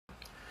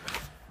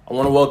I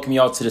want to welcome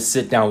y'all to the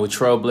Sit Down with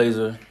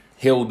Trailblazer.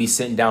 Here we'll be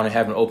sitting down and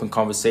having open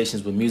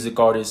conversations with music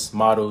artists,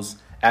 models,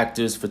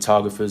 actors,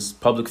 photographers,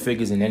 public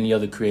figures, and any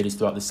other creators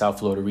throughout the South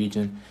Florida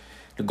region.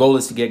 The goal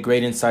is to get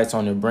great insights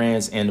on their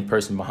brands and the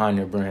person behind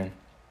their brand.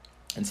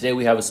 And today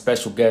we have a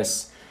special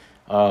guest,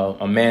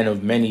 a man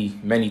of many,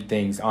 many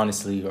things,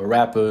 honestly. A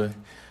rapper,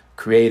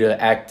 creator,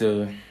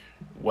 actor,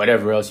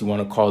 whatever else you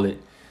want to call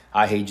it.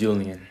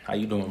 IhateJulian. How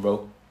you doing,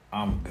 bro?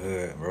 I'm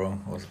good, bro.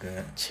 What's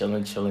good?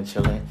 Chilling.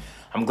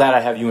 I'm glad I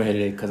have you in here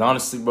today because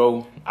honestly,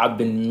 bro, I've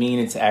been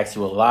meaning to ask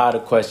you a lot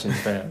of questions,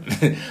 fam.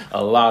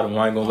 A lot of them.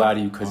 I ain't gonna lie to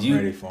you because you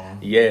ready for them.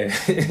 Yeah.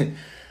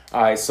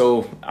 All right.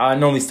 So I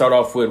normally start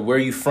off with where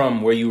you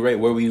from, where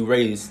were you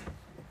raised?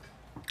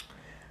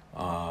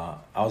 I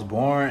was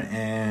born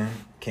in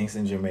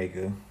Kingston,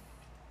 Jamaica.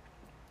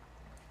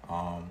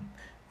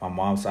 My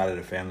mom's side of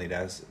the family,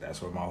 that's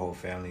where my whole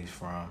family's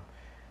from.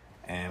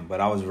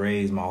 But I was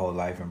raised my whole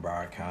life in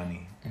Broward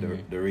County.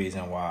 Mm-hmm. The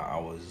reason why I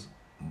was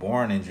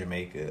born in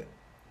Jamaica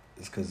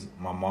is because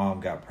my mom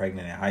got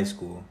pregnant in high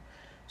school.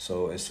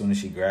 So as soon as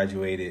she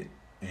graduated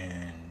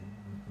in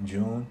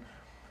June,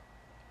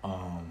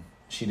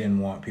 she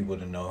didn't want people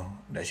to know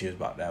that she was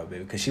about to have a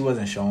baby because she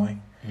wasn't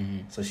showing.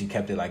 Mm-hmm. So she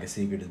kept it like a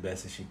secret as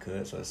best as she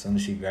could. So as soon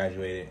as she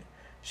graduated,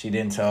 she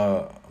didn't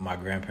tell my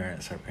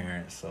grandparents, her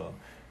parents. So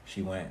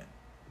she went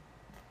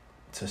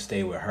to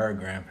stay with her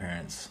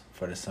grandparents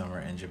for the summer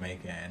in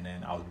Jamaica. And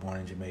then I was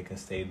born in Jamaica,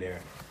 stayed there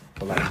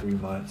for like 3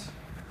 months.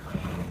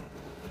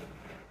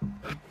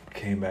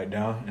 Came back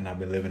down, and I've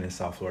been living in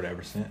South Florida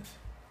ever since.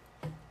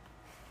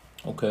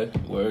 Okay,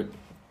 word.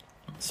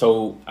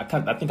 So I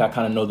think I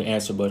kind of know the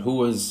answer, but who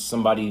was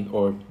somebody,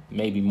 or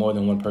maybe more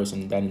than one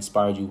person, that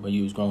inspired you when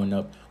you was growing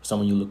up,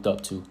 someone you looked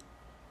up to?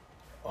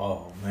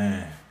 Oh,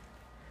 man.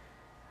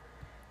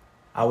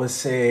 I would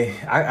say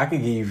I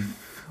could give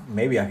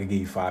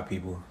you 5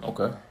 people.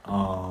 Okay.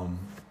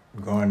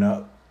 Growing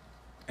up,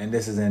 and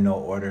this is in no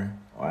order.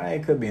 Well,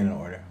 it could be in an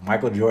order.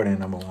 Michael Jordan,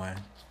 number 1.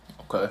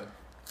 Okay.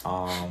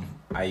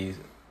 I used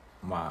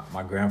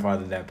my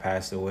grandfather that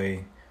passed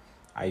away.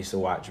 I used to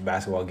watch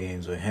basketball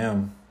games with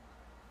him,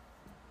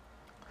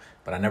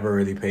 but I never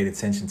really paid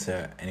attention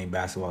to any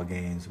basketball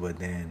games. But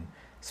then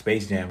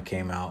Space Jam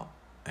came out,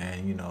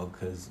 and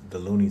because the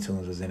Looney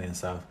Tunes was in it and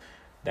stuff,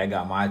 that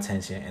got my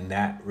attention, and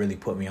that really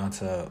put me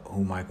onto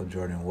who Michael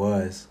Jordan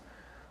was.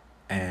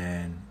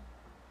 And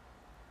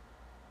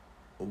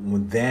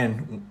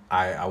then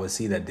I would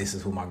see that this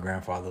is who my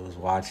grandfather was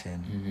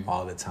watching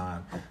all the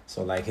time.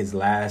 So like his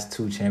last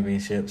 2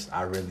 championships,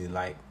 I really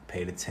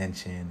paid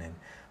attention and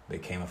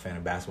became a fan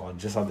of basketball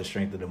just off the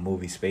strength of the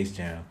movie Space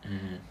Jam.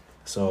 Mm-hmm.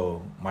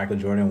 So Michael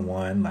Jordan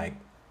won.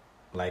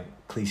 Like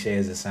cliche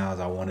as it sounds,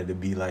 I wanted to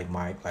be like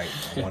Mike. I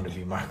wanted to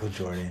be Michael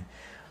Jordan.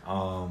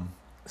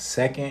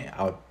 Second,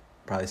 I would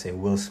probably say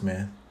Will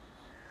Smith.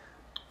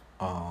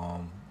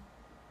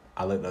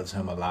 I looked up to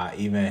him a lot,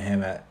 even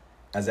him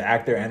as an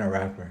actor and a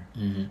rapper.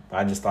 Mm-hmm. But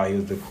I just thought he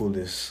was the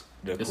coolest.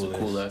 It's a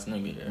cool ass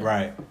nigga, yeah.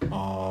 Right.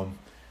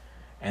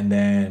 And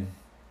then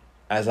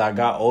as I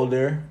got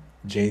older,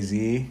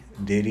 Jay-Z,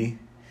 Diddy,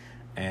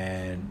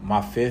 and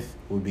my 5th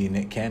would be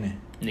Nick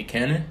Cannon. Nick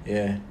Cannon?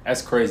 Yeah.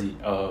 That's crazy.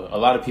 A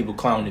lot of people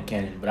clown Nick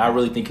Cannon, but I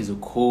really think he's a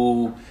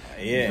cool,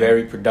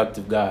 very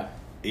productive guy.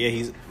 Yeah,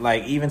 he's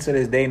even to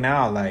this day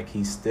now,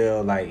 he's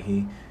still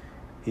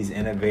he's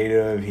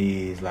innovative,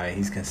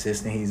 he's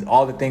consistent, he's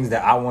all the things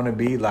that I want to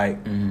be.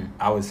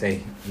 I would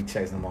say he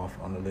checks them off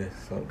on the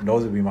list. So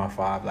those would be my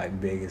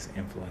 5 biggest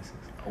influences.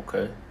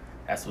 Okay,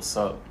 that's what's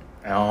up.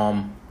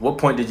 What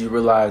point did you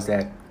realize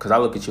that? Because I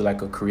look at you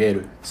like a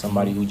creator,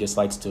 somebody who just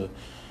likes to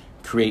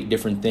create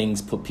different things,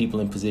 put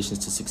people in positions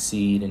to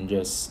succeed, and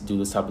just do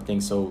this type of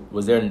thing. So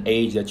was there an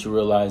age that you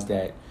realized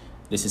that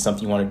this is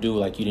something you want to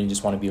do? You didn't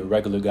just want to be a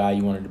regular guy,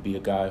 you wanted to be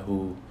a guy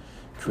who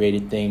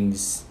created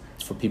things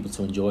for people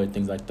to enjoy,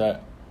 things like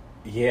that?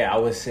 Yeah, I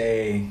would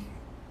say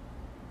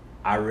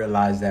I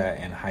realized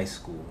that in high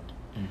school.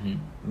 Mm-hmm.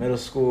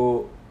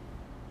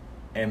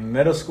 In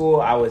middle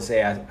school, I would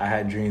say I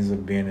had dreams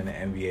of being in the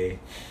NBA.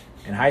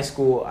 In high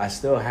school, I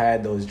still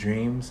had those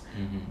dreams,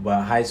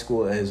 but high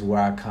school is where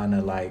I kind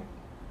of I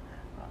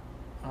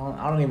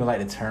don't even like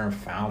the term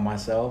found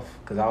myself,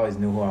 because I always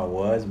knew who I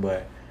was,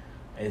 but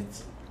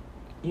it's,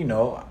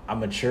 I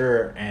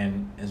matured,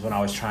 and it's when I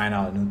was trying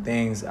out new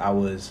things. I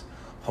was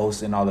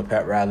hosting all the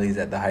pep rallies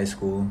at the high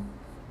school.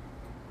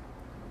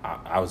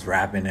 I was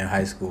rapping in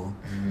high school.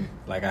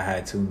 Mm-hmm. I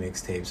had 2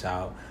 mixtapes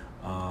out.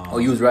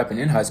 You was rapping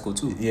in high school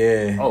too?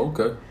 Yeah. Oh,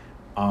 okay.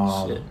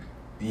 Shit.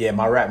 Yeah,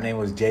 my rap name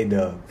was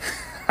J-Dub.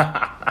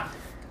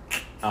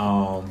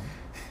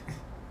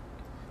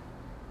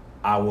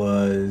 I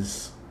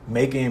was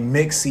making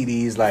mix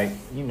CDs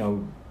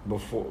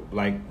before,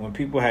 when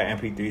people had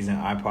MP3s and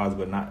iPods,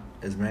 but not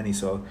as many.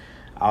 So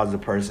I was the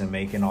person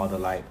making all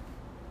the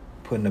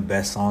putting the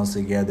best songs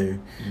together,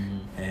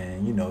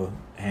 and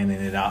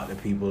handing it out to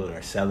people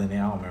or selling it.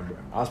 I don't remember.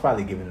 I was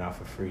probably giving it out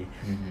for free.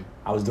 Mm-hmm.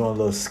 I was doing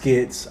little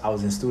skits. I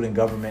was in student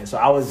government. So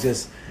I was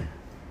just,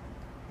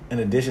 in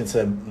addition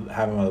to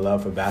having a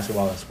love for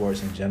basketball and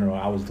sports in general,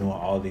 I was doing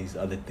all these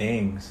other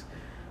things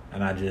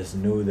and I just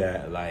knew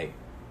that like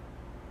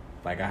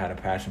I had a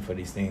passion for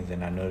these things,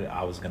 and I knew that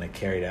I was gonna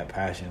carry that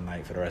passion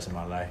like for the rest of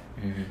my life.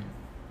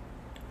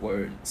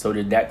 Word. So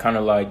did that kind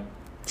of like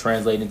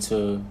translate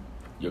into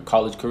your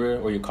college career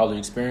or your college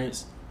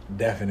experience?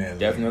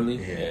 Definitely.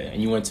 Yeah.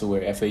 And you went to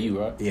where, FAU,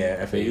 right?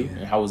 Yeah, FAU.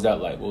 And how was that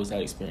like? What was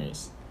that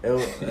experience?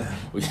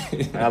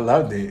 I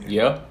loved it.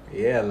 Yeah.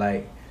 Yeah,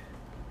 like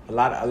a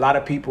lot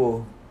of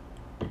people.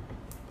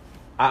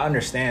 I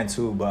understand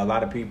too, but a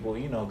lot of people,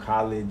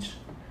 college.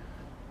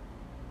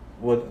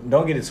 Well,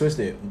 don't get it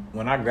twisted.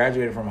 When I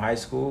graduated from high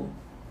school,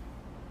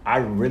 I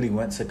really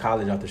went to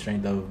college off the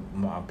strength of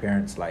my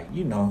parents, like,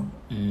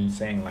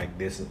 saying like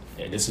this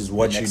is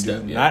what you do.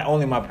 Step, yeah. Not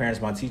only my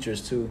parents, my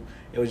teachers too.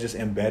 It was just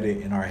embedded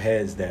in our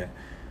heads that,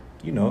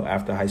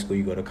 after high school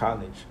you go to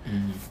college.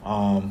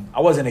 I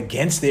wasn't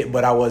against it,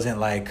 but I wasn't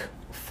like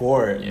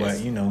for it.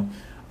 Yes. But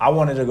I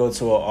wanted to go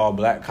to an all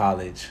black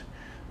college,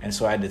 and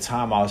so at the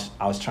time I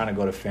was trying to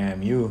go to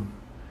FAMU.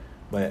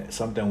 But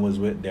something was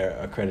with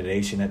their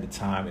accreditation at the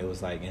time. It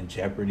was like in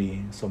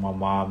jeopardy. So my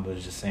mom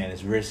was just saying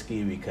it's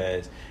risky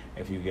because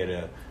if you get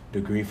a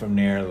degree from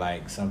there,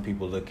 like some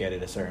people look at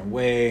it a certain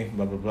way,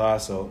 blah, blah, blah.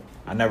 So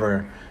I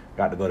never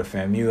got to go to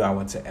FAMU. I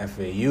went to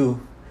FAU,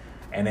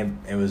 and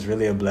it was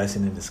really a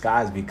blessing in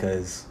disguise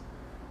because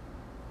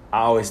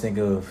I always think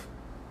of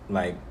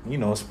like,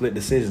 split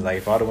decisions. Like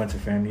if I would have went to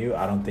FAMU,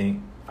 I don't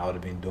think I would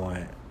have been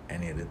doing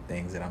any of the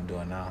things that I'm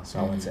doing now. So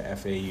I went to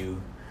FAU,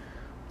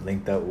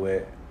 linked up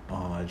with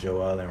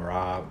Joel and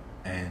Rob,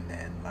 and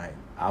then like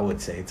I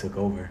would say took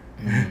over.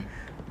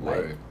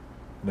 Word.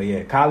 But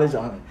yeah, college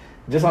on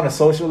a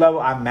social level,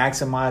 I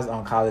maximized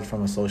on college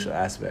from a social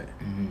aspect.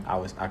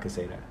 I could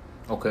say that.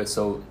 Okay,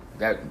 so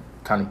that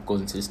kind of goes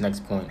into this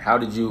next point. How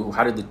did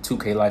the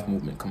 2K Life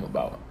movement come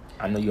about?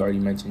 I know you already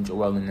mentioned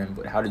Joel and them,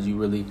 but how did you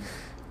really?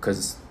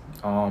 Because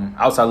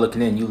outside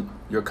looking in,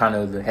 you're kind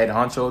of the head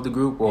honcho of the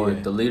group or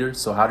the leader.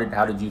 So how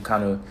did you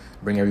kind of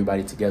bring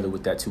everybody together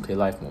with that 2K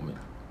Life movement?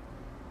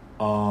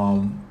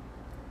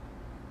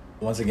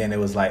 Once again, it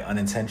was like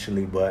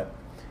unintentionally, but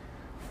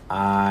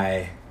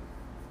I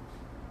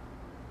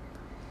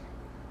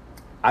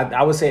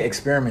would say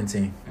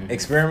experimenting.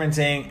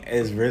 Experimenting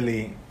is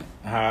really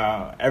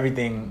how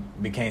everything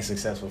became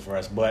successful for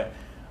us. But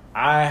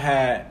I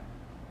had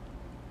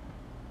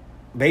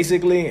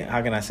basically,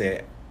 how can I say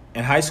it?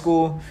 In high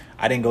school,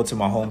 I didn't go to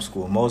my home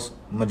school.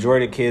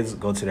 Majority of kids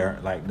go to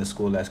the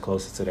school that's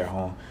closest to their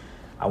home.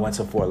 I went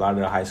to Fort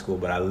Lauderdale High School,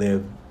 but I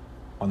lived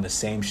on the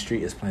same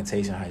street as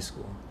Plantation High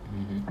School.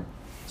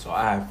 So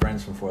I have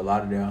friends from Fort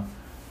Lauderdale,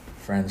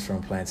 friends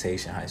from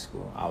Plantation High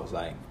School. I was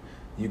like,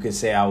 you could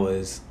say I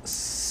was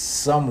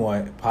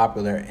somewhat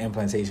popular in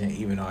Plantation,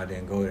 even though I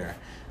didn't go there.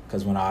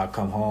 Because when I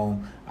come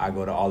home, I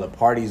go to all the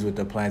parties with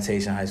the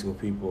Plantation High School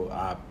people.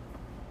 I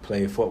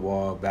play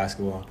football,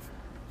 basketball.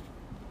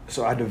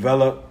 So I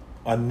developed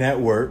a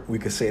network. We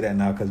could say that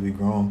now because we've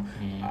grown.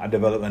 I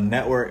developed a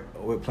network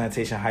with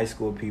Plantation High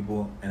School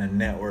people and a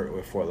network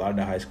with Fort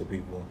Lauderdale High School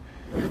people.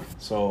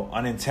 So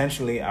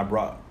unintentionally, I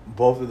brought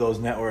both of those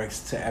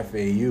networks to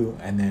FAU.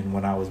 And then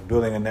when I was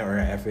building a network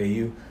at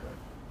FAU,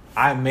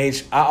 I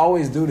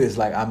always do this.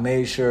 Like I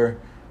made sure,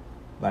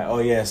 like, oh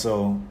yeah,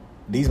 so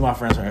these my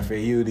friends from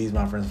FAU, these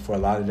my friends from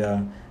Fort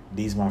Lauderdale,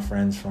 these my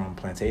friends from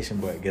Plantation.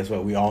 But guess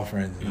what? We all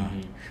friends now.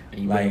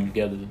 And you bring them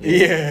together.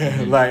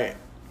 Yeah, like.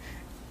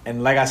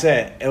 And like I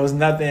said, it was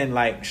nothing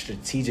like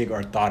strategic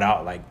or thought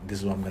out, like this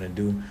is what I'm going to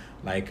do.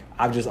 Like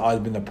I've just always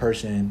been the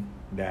person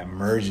that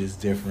merges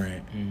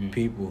different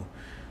people.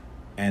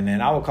 And then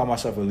I would call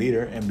myself a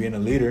leader, and being a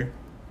leader,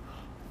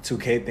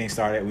 2K thing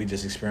started. We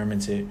just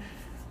experimented.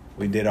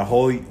 We did a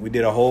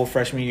whole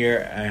freshman year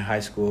in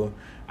high school.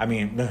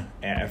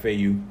 At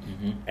FAU.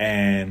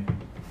 And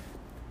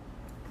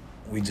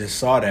we just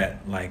saw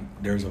that like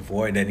there's a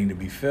void that needed to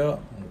be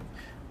filled.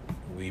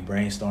 We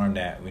brainstormed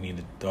that we need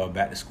to throw a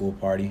back-to-school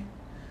party.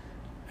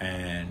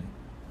 And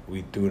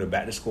we threw the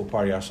back-to-school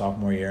party our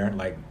sophomore year,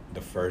 like the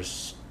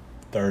first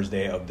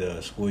Thursday of the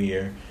school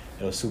year.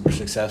 It was super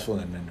successful,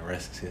 and then the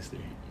rest is history.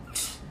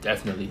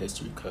 Definitely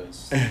history,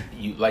 because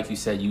like you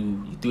said,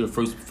 you threw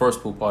the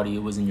first pool party.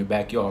 It was in your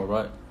backyard,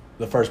 right?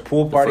 The first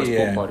pool party,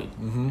 pool party.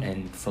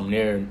 And from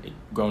there, it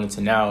grown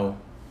into now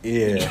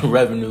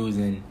revenues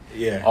and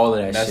all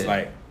of that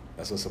shit.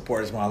 That's what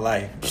supports my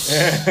life.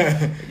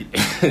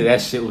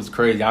 That shit was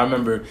crazy. I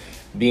remember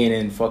being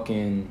in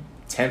fucking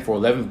 10th or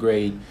 11th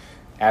grade,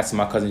 asking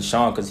my cousin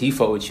Sean, because he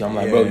fought with you. I'm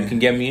like, bro, you can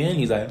get me in?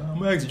 He's like, I'm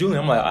going to ask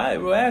Julian. I'm like, all right,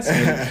 bro, ask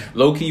me.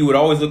 Low-key, you would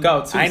always look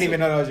out, too. I didn't even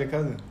know that was your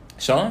cousin.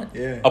 Sean?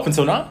 Yeah. Up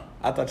until now?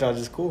 I thought y'all was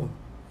just cool.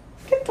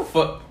 Get the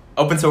fuck.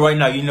 Up until right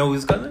now, you know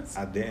his cousins?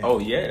 I did. Oh,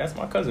 yeah, that's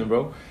my cousin,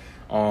 bro.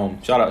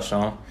 Shout out,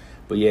 Sean.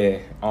 But, yeah,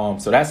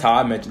 so that's how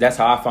I met you. That's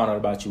how I found out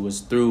about you,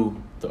 was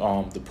through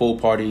the pool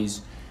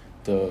parties,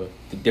 the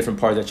different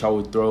parties that y'all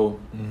would throw.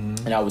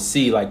 And I would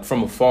see, like,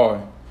 from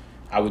afar,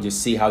 I would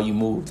just see how you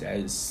moved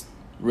as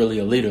really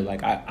a leader.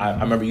 Like, I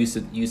remember you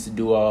used to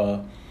do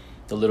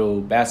the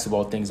little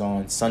basketball things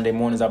on Sunday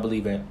mornings, I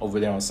believe, over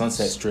there on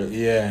Sunset Strip.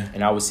 Yeah.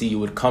 And I would see you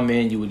would come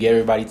in, you would get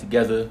everybody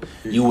together.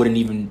 You wouldn't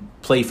even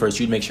play first.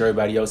 You'd make sure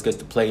everybody else gets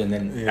to play, and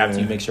then after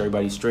you make sure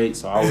everybody's straight.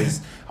 So I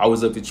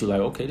always looked at you like,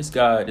 okay, this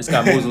guy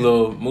moves a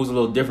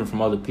little different from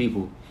other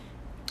people.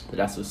 But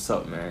that's what's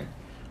up, man.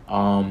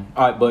 All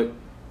right, but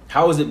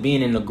how is it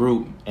being in a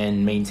group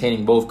and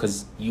maintaining both?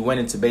 Because you went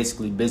into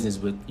basically business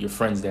with your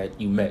friends that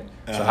you met.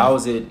 So how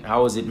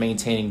is it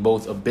maintaining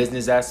both a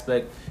business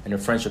aspect and a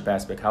friendship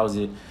aspect? How is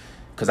it?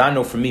 Because I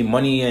know for me,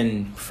 money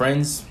and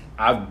friends,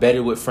 I've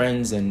betted with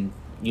friends, and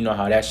you know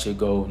how that shit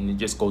go, and it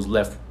just goes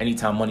left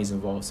anytime money's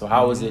involved. So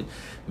how is it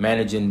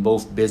managing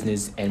both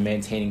business and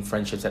maintaining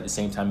friendships at the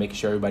same time, making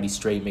sure everybody's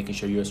straight, making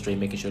sure you're straight,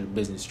 making sure the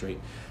business is straight?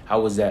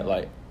 How was that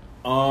like?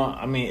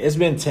 I mean, it's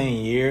been 10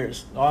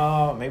 years.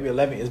 Maybe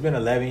 11. It's been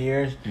 11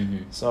 years.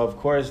 So, of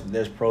course,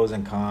 there's pros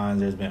and cons.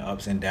 There's been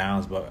ups and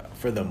downs. But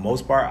for the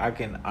most part, I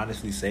can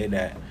honestly say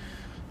that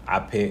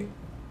I picked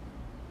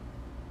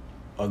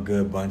a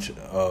good bunch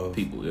of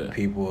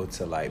people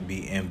to, like,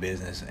 be in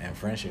business and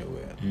friendship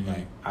with.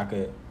 Like,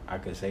 I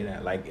could say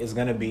that. Like, there's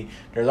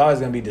always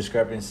going to be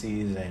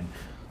discrepancies, and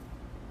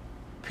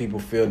people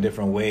feel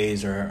different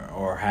ways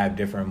or have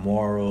different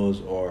morals,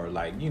 or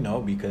like, you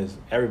know, because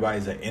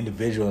everybody's an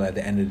individual at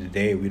the end of the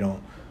day. We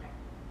don't,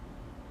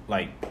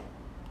 like,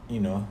 you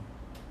know,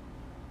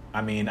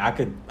 I mean, I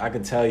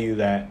could tell you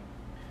that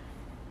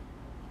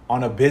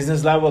on a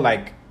business level,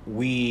 like,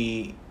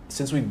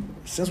 since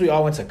we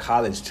all went to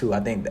college too, I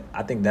think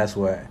that's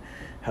what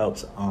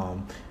helps.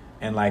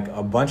 And like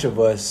a bunch of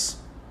us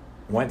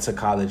went to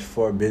college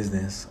for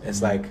business.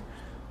 It's like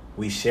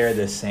we share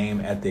the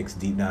same ethics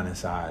deep down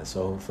inside.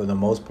 So for the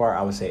most part,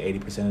 I would say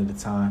 80% of the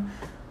time,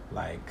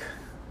 like,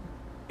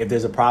 if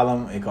there's a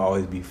problem, it can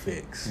always be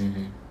fixed.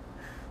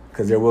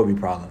 Because there will be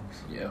problems.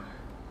 Yeah.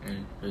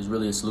 And there's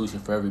really a solution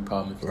for every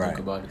problem if you think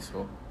about it.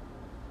 So,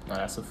 no,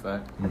 that's a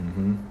fact.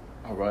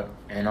 All right.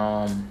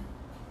 And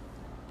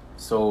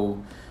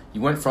so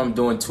you went from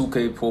doing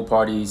 2K pool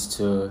parties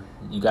to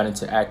you got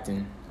into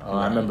acting.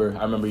 I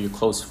remember your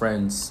close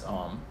friends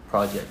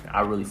project.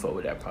 I really fought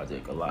with that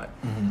project a lot.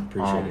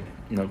 Appreciate it.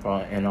 No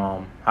problem.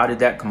 And how did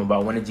that come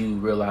about? When did you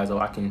realize,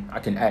 I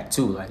can act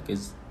too? Like,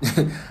 it's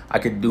I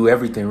could do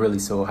everything really.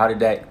 So how did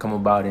that come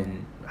about,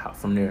 and how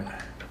from there?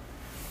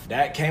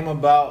 That came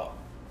about.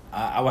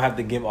 I would have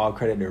to give all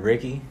credit to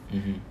Ricky.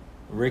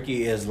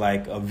 Ricky is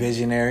like a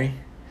visionary,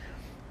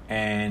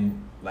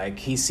 and like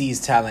he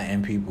sees talent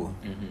in people.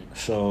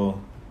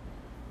 So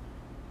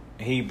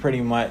he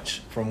pretty much,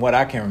 from what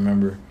I can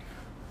remember,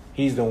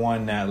 he's the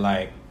one that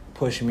like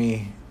pushed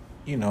me,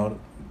 you know,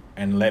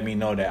 and let me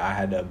know that I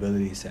had the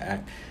abilities to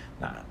act.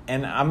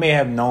 And I may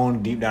have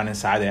known deep down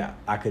inside that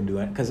I could do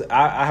it, because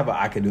I have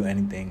a I could do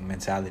anything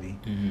mentality.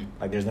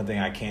 Like, there's nothing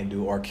I can't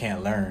do or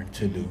can't learn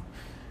to do.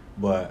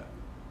 But,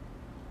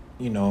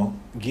 you know,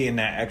 getting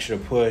that extra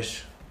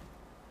push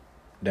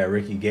that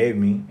Ricky gave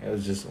me, it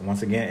was just,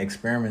 once again,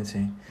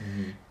 experimenting.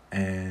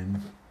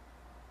 And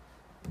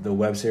the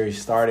web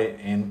series started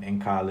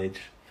in college,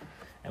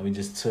 and we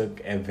just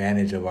took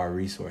advantage of our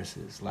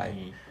resources. Like,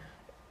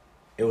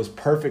 it was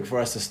perfect for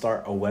us to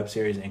start a web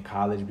series in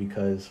college,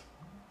 because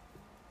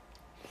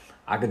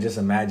I could just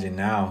imagine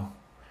now,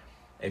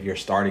 if you're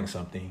starting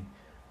something,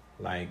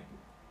 like,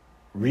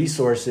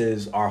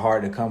 resources are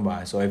hard to come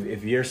by. So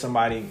if you're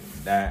somebody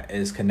that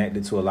is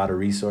connected to a lot of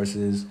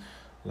resources,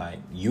 like,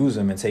 use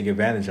them and take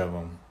advantage of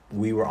them.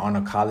 We were on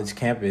a college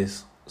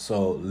campus,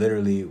 so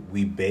literally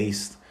we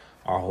based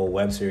our whole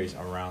web series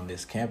around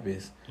this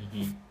campus.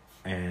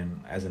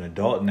 And as an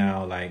adult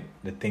now, like,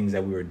 the things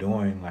that we were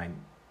doing, like,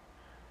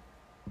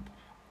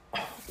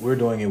 we're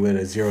doing it with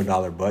a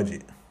 $0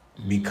 budget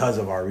because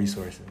of our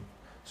resources.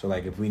 So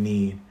like, if we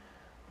need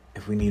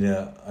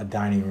a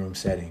dining room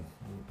setting,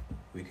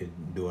 we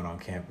could do it on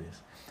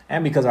campus.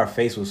 And because our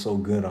face was so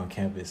good on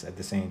campus at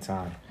the same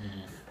time.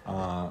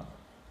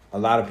 A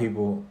lot of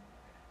people,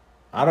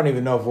 I don't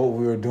even know if what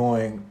we were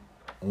doing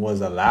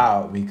was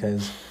allowed,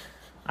 because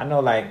I know,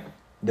 like,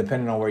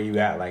 depending on where you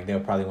at, like, they'll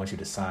probably want you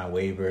to sign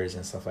waivers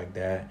and stuff like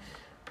that.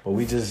 But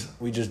we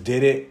just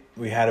did it.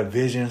 We had a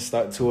vision,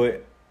 stuck to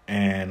it,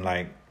 and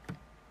like,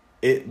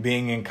 it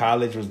being in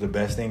college was the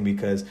best thing,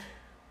 because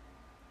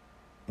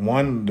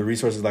one, the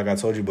resources, like I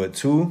told you, but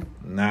two,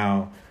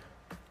 now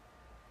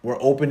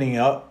we're opening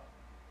up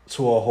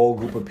to a whole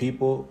group of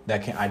people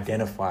that can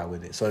identify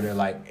with it. So they're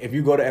like, if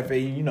you go to FAU,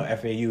 you know,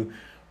 FAU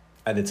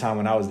at the time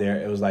when I was there,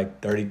 it was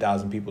like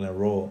 30,000 people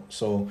enrolled.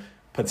 So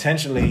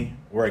potentially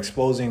we're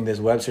exposing this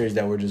web series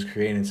that we're just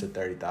creating to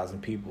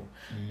 30,000 people.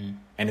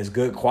 And it's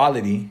good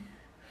quality,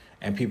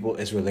 and people,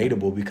 it's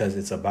relatable, because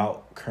it's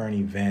about current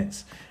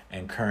events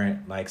and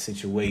current, like,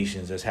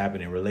 situations that's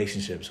happening,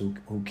 relationships,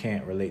 who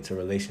can't relate to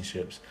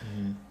relationships.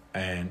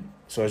 And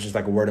so it's just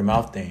like a word of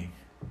mouth thing.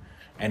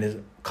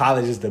 And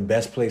college is the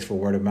best place for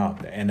word of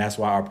mouth. And that's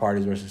why our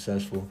parties were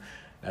successful.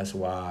 That's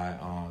why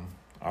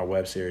our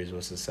web series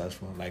was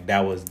successful. Like,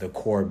 that was the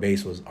core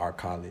base, was our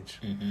college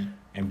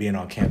and being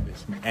on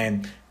campus.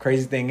 And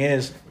crazy thing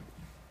is,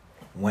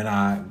 when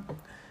I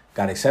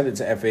got accepted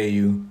to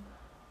FAU,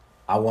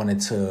 I wanted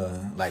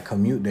to, like,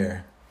 commute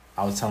there.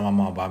 I was telling my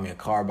mom, buy me a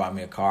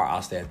car,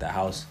 I'll stay at the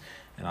house,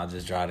 and I'll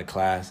just drive to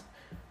class.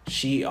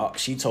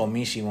 she told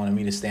me she wanted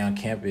me to stay on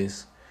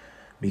campus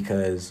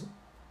because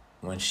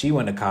when she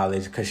went to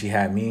college, because she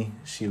had me,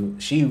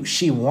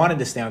 she wanted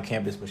to stay on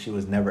campus, but she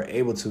was never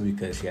able to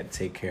because she had to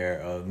take care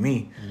of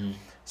me. Mm-hmm.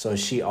 So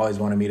she always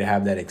wanted me to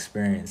have that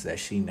experience that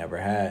she never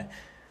had.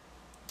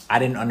 I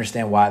didn't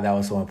understand why that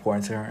was so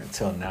important to her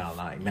until now.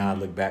 Like, now I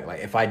look back,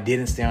 like, if I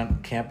didn't stay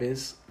on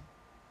campus,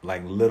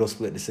 like, little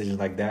split decisions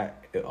like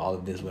that, all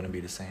of this wouldn't be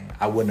the same.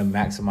 I wouldn't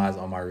have maximized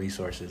all my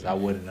resources. I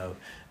wouldn't have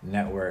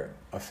networked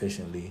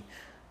efficiently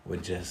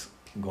with just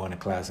going to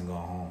class and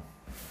going home.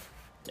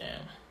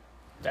 Damn.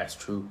 That's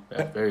true.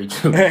 That's very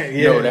true.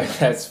 Yeah. No,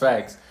 that's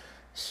facts.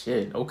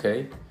 Shit,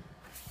 okay.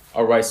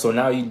 All right, so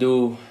now you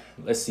do,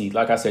 let's see,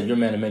 like I said, you're a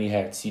man of many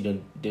hats.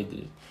 You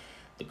did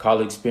the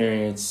college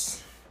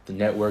experience, the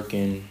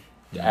networking,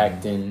 the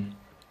acting,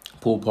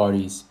 pool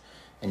parties,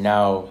 and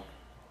now,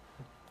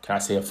 can I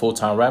say a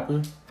full-time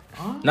rapper?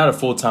 Not a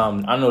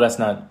full-time, I know that's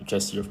not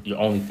just your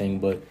only thing,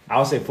 but... I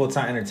would say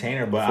full-time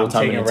entertainer, but I'm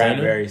taking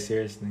rap very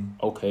seriously.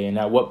 Okay, and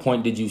at what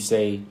point did you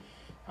say,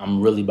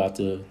 I'm really about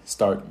to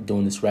start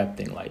doing this rap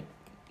thing, like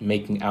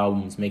making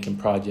albums, making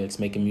projects,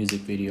 making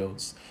music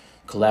videos,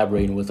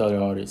 collaborating with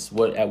other artists?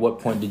 At what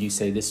point did you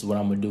say, this is what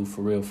I'm going to do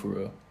for real, for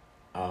real?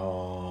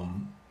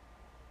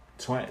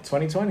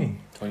 2020.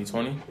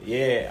 2020?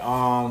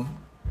 Yeah.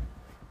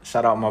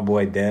 Shout out my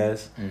boy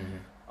Dez.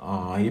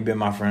 Mm-hmm. He been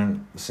my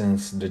friend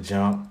since the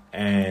jump,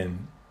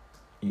 and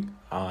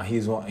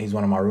he's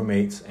one of my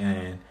roommates,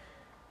 and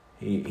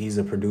he's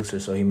a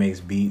producer, so he makes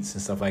beats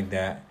and stuff like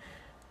that.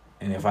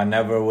 And if I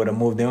never would have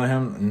moved in with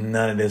him,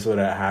 none of this would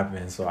have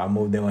happened. So I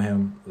moved in with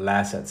him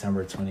last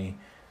September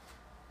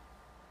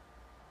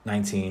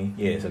 2019.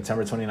 Yeah,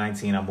 September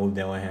 2019, I moved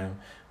in with him.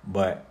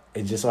 But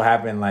it just so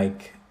happened,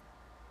 like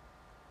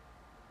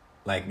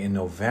in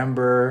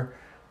November,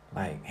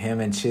 like, him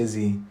and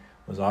Chizzy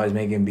was always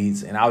making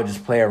beats. And I would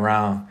just play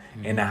around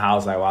in the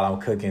house, like, while I'm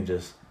cooking,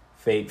 just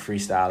fake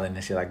freestyling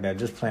and shit like that.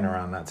 Just playing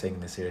around, not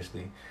taking it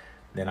seriously.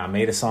 Then I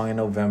made a song in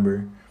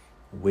November,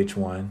 Which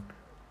One?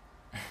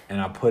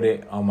 And I put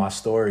it on my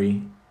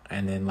story,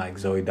 and then, like,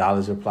 Zoe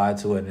Dollars replied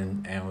to it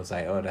and was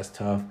like, oh, that's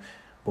tough.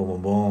 Boom,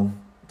 boom,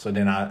 boom. So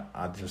then I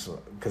just,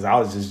 because I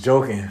was just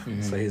joking.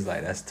 Mm-hmm. So he's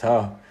like, that's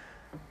tough.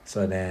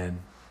 So then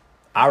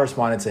I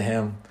responded to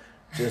him,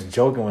 just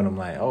joking with him,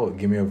 like, oh,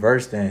 give me a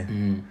verse then.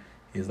 Mm-hmm.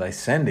 He's like,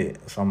 send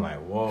it. So I'm like,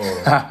 whoa.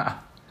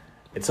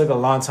 It took a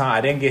long time.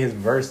 I didn't get his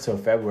verse till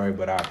February,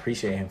 but I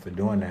appreciate him for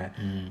doing that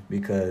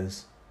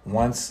because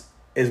once...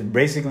 It's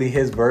basically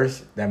his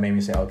verse that made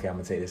me say, okay, I'm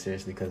going to take this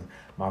seriously, because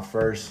my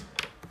first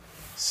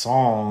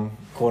song,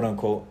 quote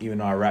unquote, even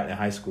though I rapped in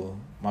high school,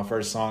 my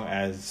first song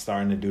as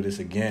starting to do this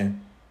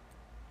again,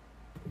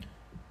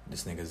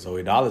 this nigga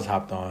Zoe Dollars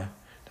hopped on.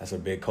 That's a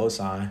big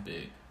cosign.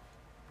 Big.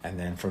 And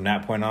then from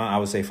that point on, I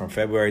would say from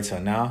February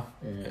till now,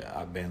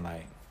 I've been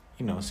like,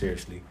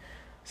 seriously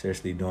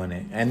doing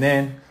it. And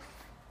then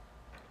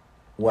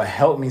what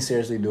helped me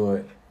seriously do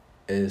it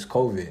is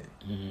COVID.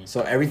 Mm-hmm.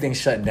 So everything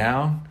shut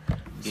down.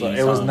 So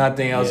it was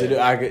nothing else to do.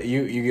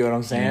 You get what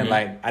I'm saying? Mm-hmm.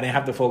 Like, I didn't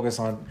have to focus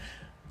on,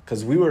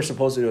 because we were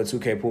supposed to do a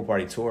 2K pool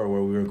party tour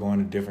where we were going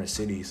to different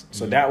cities.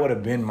 So that would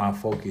have been my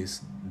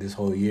focus this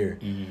whole year.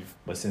 Mm-hmm.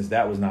 But since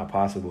that was not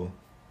possible,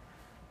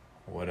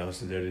 what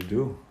else is there to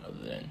do?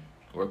 Other than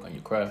work on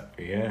your craft.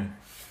 Yeah.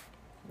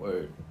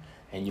 Word.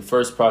 And your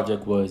first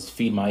project was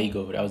Feed My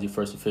Ego. That was your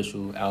first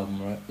official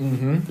album, right?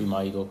 Mm-hmm. Feed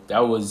My Ego.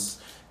 That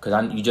was,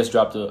 because you just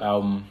dropped the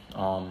album,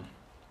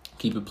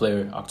 Keep It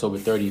Player, October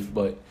 30th,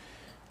 but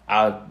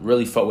I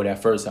really fucked with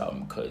that first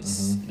album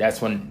because that's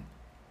when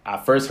I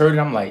first heard it.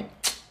 I'm like,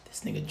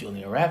 this nigga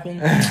Julian rapping?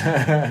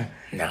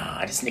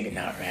 Nah, this nigga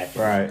not rapping.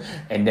 Right.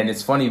 And then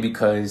it's funny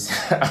because,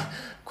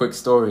 quick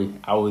story,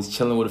 I was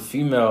chilling with a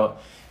female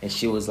and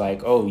she was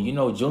like, oh,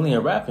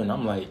 Julian rapping?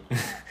 I'm like...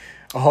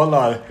 Hold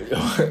on.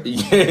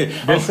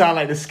 Yeah. This sound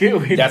like the skit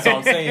we did. That's what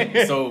I'm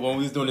saying. So when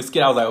we was doing the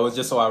skit, I was like, oh, it's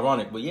just so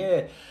ironic. But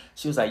yeah,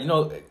 she was like,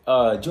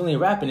 Julian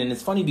rapping. And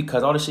it's funny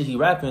because all the shit he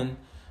rapping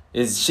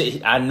is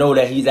shit I know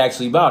that he's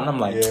actually about. And I'm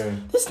like,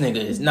 this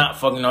nigga is not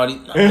fucking all these...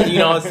 You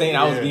know what I'm saying?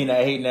 I was being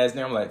that hating ass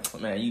nigga. I'm like,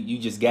 man, you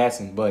just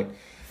gassing. But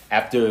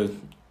after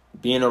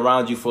being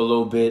around you for a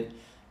little bit,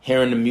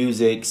 hearing the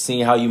music,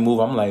 seeing how you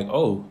move, I'm like,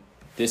 oh,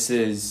 this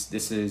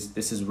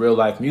is real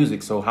life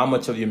music. So how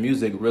much of your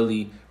music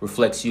really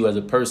reflects you as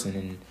a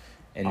person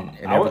and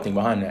everything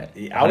behind that?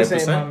 100%? I would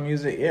say my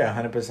music,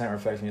 100%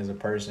 reflects me as a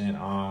person.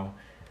 A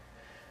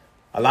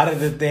lot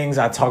of the things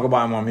I talk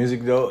about in my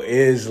music though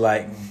is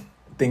like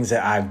things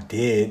that I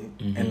did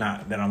and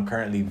not that I'm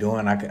currently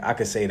doing. I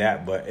could say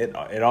that, but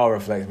it all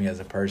reflects me as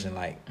a person.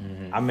 Like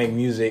I make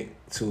music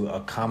to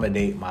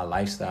accommodate my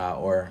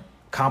lifestyle or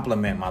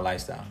complement my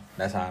lifestyle.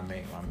 That's how I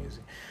make my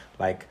music.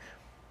 Like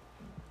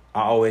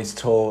I always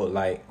told,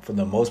 like, for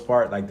the most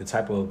part, like, the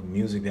type of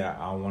music that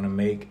I want to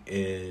make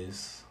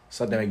is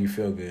something that make you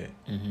feel good.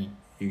 Mm-hmm.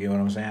 You get what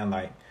I'm saying?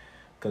 Like,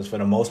 because for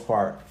the most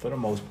part,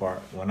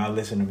 when I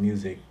listen to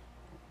music,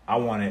 I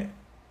want it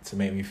to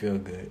make me feel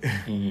good.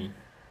 Mm-hmm.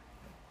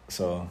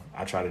 So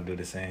I try to do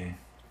the same.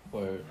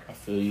 Word, I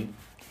feel you.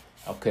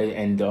 Okay,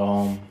 and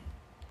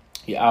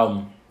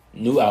Your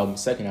new album,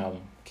 second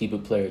album, Keep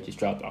It Player, just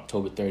dropped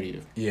October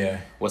 30th.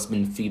 Yeah. What's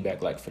been the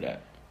feedback like for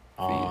that?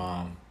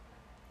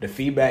 The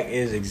feedback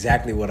is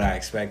exactly what I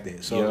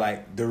expected. So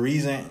like the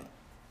reason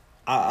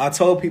I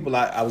told people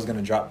I was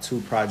gonna drop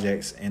 2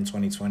 projects in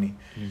 2020,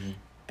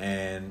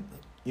 and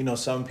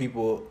some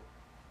people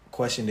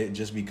questioned it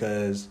just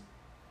because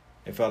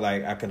it felt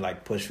like I could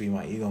like push Feed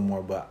My Ego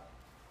more, but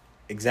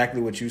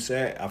exactly what you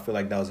said, I feel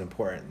like that was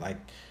important. Like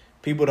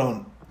people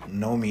don't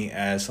know me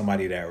as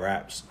somebody that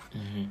raps,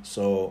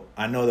 so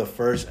I know the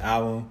first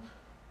album,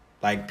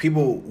 like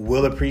people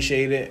will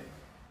appreciate it,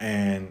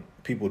 and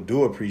people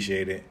do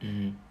appreciate it,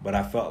 but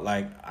I felt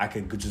like I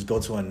could just go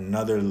to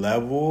another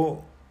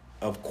level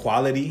of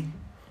quality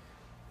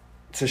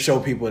to show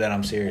people that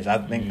I'm serious. I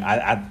think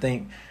I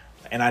think,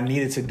 and I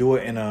needed to do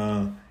it in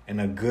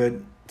a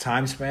good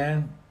time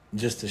span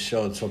just to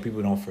show so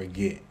people don't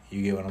forget.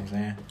 You get what I'm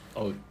saying?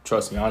 Oh,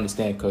 trust me, I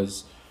understand,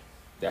 because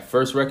that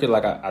first record,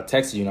 like I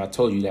texted you and I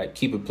told you that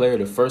Keep It Player,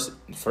 the first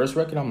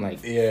record, I'm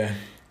like, yeah,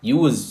 you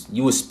was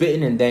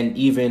spitting, and then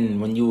even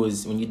when you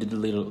did the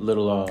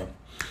little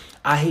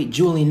I hate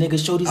Julian,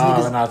 niggas, show these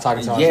niggas. And I was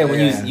talking to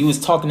when you was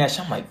talking that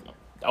shit, I'm like,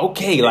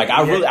 okay, like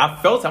I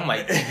felt, I'm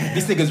like,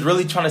 this nigga's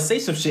really trying to say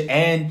some shit.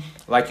 And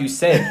like you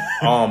said,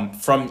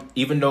 from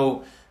even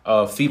though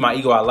Feed My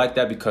Ego, I like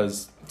that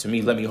because to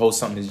me, Let Me Hold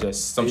Something is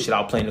just some shit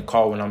I'll play in the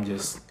car when I'm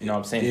just, you know what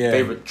I'm saying,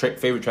 favorite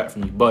track for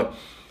me. But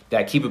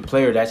that Keep It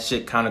Player, that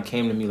shit kind of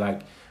came to me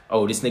like,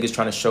 oh, this nigga's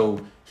trying to show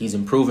he's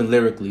improving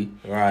lyrically,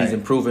 right? He's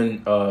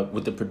improving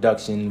with the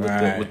production,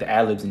 with the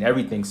ad-libs and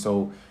everything.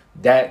 So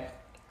that,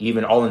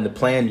 even All in the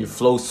Plan, your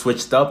flow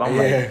switched up. I'm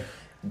like,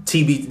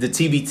 the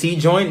TBT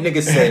joint,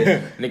 nigga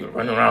said, nigga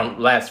running around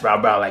last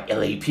round about like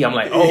LAP. I'm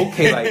like, oh,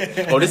 okay,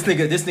 like, oh, this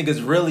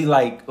nigga's really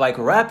like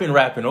rapping,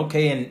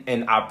 okay,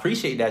 and I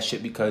appreciate that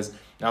shit because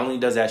not only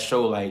does that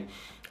show like,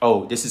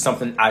 oh, this is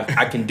something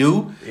I can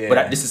do,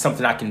 but this is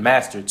something I can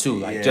master too.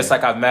 Like just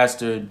like I've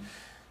mastered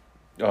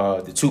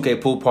the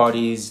 2K pool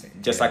parties,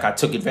 just like I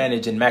took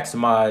advantage and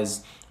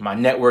maximized my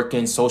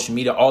networking, social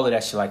media, all of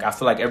that shit. Like I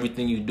feel like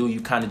everything you do,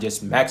 you kind of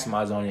just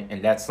maximize on it,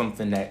 and that's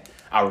something that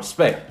I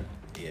respect.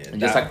 Yeah,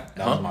 and that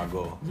was my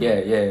goal. Yeah,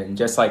 and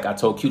just like I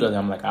told Q the other day,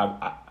 I'm like,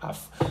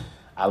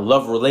 I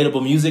love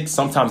relatable music.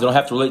 Sometimes it don't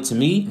have to relate to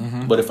me,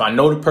 but if I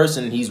know the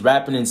person and he's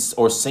rapping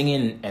or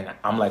singing, and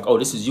I'm like, oh,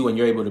 this is you, and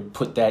you're able to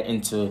put that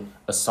into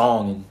a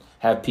song and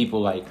have people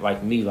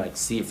like me like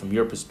see it from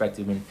your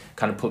perspective and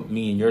kind of put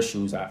me in your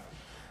shoes, I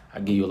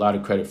give you a lot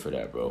of credit for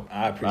that, bro.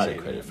 I appreciate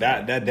it.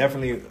 That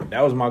definitely,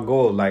 that was my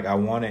goal. Like I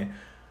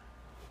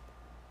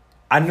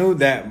knew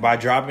that by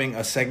dropping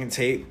a second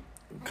tape,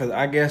 because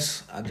I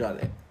guess I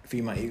dropped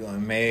Feed My Ego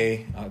in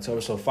May, October,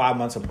 so 5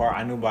 months apart.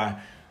 I knew by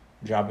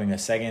dropping a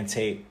second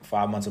tape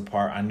 5 months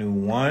apart, I knew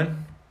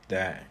one,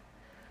 that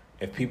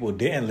if people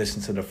didn't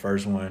listen to the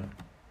first one,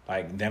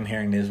 like them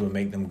hearing this would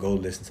make them go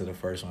listen to the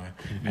first one.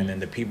 And then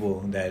the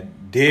people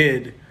that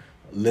did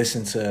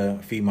listen to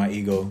Feed My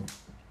Ego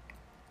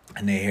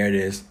and they hear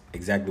this,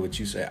 exactly what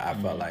you said, I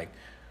felt like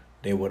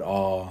they would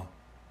all,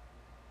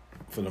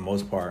 for the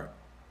most part,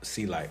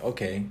 see like,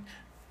 okay,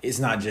 it's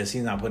not just,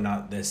 he's not putting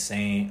out the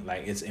same,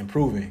 like it's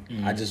improving.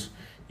 I just,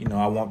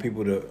 I want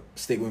people to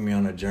stick with me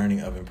on a journey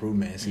of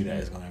improvement and see that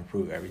it's going to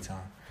improve every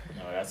time.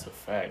 No, that's a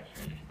fact.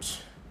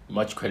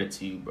 Much credit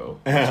to you, bro.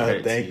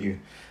 Thank you.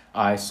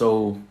 All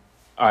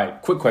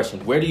right, quick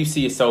question. Where do you see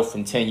yourself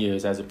in 10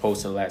 years as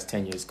opposed to the last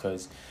 10 years?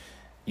 Because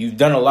you've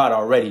done a lot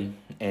already.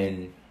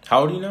 And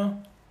how old are you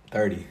now?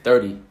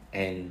 30.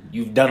 And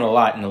you've done a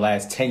lot in the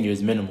last 10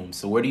 years minimum.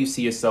 So where do you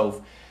see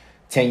yourself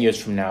 10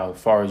 years from now as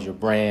far as your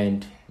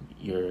brand,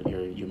 your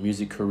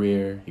music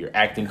career, your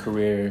acting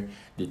career,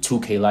 the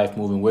 2K life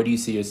movement? Where do you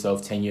see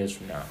yourself 10 years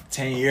from now?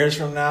 10 years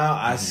from now,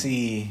 I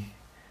see,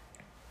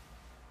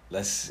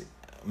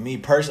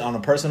 on a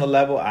personal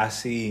level, I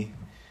see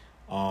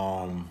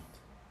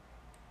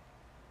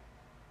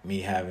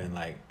me having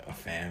like a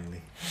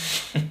family.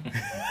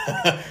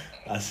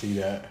 I see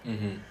that.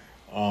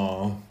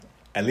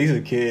 At least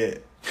a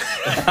kid.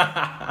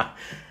 A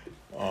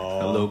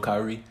little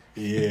Kyrie.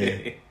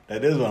 Yeah.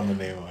 That is what I'm gonna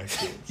name my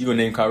kids. You gonna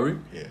name Kyrie?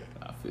 Yeah.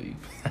 I feel you.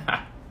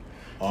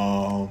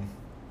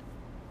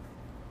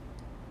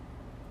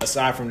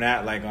 Aside from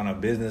that, like on a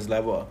business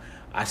level,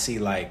 I see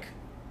like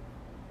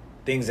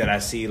things that I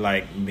see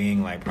like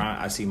being like,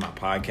 I see my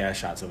podcast,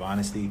 Shots of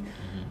Honesty.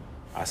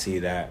 I see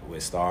that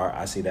with Star.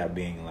 I see that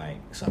being like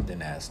something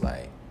that's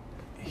like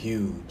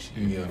huge.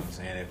 You know what I'm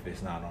saying? If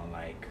it's not on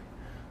like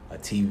a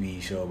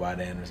TV show by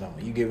then or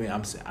something, you give me.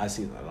 I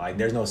see like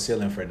there's no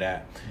ceiling for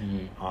that.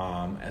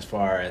 As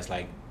far as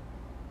like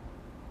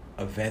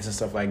events and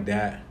stuff like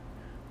that,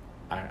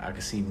 I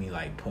could see me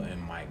like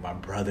putting my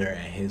brother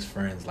and his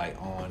friends like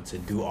on to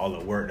do all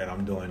the work that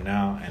I'm doing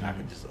now, and I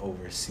could just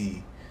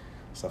oversee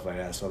stuff like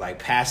that. So like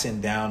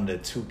passing down the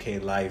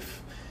 2K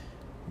Life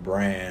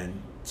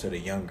brand to the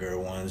younger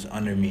ones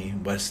under me,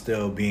 but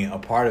still being a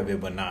part of it,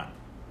 but not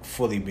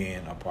fully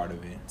being a part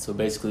of it. So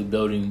basically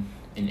building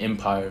an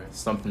empire,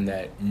 something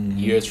that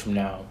years from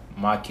now,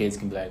 my kids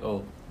can be like,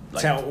 oh,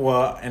 Like,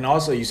 and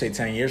also you say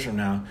 10 years from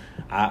now,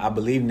 I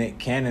believe Nick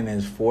Cannon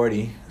is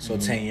 40, so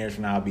 10 years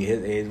from now I'll be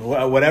his age.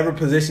 Whatever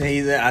position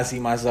he's in, I see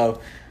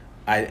myself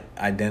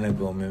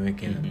identical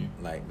mimicking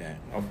like that.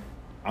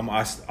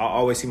 I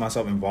always see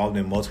myself involved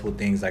in multiple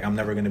things. Like, I'm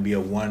never going to be a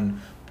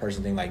one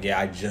person thing, like, yeah,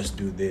 I just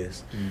do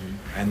this.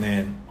 And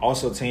then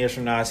also 10 years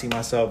from now, I see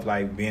myself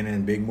like being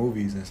in big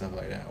movies and stuff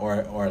like that,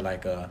 or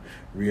like a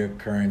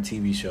reoccurring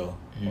TV show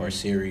or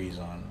series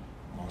on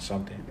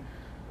something.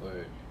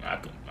 Or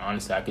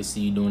I could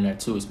see you doing that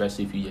too,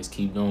 especially if you just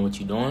keep doing what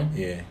you're doing.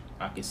 Yeah,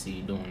 I could see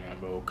you doing that,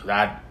 bro.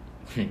 Cause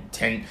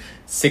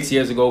 6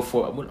 years ago,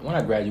 when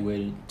I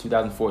graduated,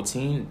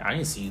 2014, I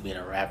didn't see you being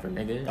a rapper,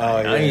 nigga.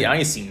 I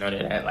ain't see none of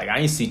that. Like, I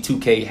ain't see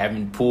 2K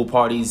having pool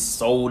parties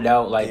sold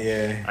out. Like,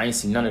 I ain't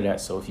see none of that.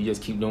 So if you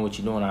just keep doing what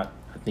you're doing, I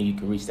think you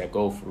can reach that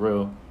goal for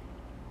real.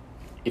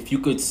 If you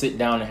could sit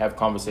down and have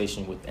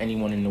conversation with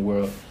anyone in the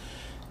world,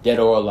 dead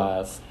or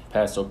alive,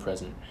 past or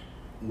present.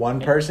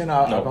 One person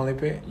I can only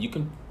pick? You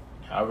can,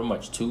 however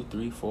much, 2,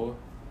 3, 4.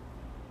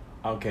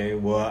 Okay,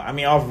 well, I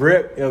mean, off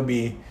rip, it'll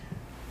be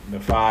the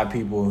 5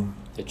 people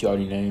that you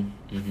already named.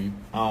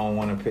 I don't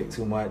want to pick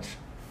too much,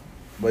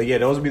 but yeah,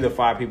 those would be the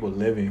 5 people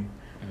living.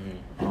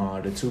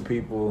 The 2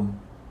 people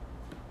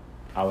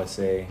I would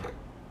say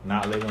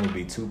not living would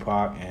be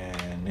Tupac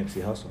and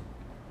Nipsey Hussle.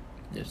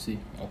 Nipsey,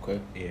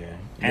 okay, yeah,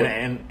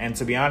 and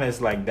to be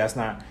honest, like,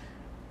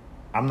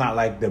 I'm not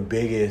like the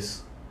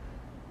biggest.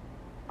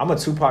 I'm a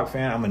Tupac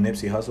fan. I'm a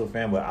Nipsey Hussle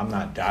fan, but I'm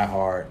not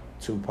diehard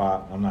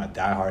Tupac. I'm not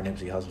diehard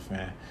Nipsey Hussle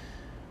fan.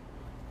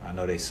 I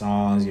know their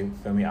songs, you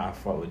feel me? I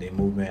fought with their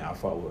movement. I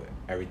fought with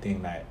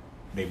everything that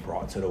they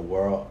brought to the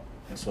world.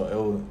 And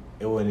so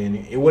it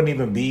wouldn't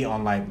even be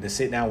on, like, the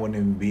sit down wouldn't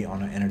even be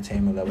on an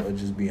entertainment level. It would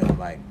just be on,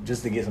 like,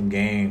 just to get some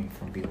game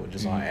from people,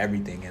 just on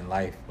everything in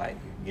life. Like,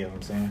 you get what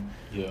I'm saying?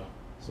 Yeah.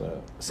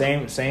 So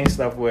same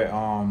stuff with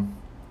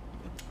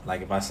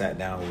like, if I sat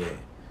down with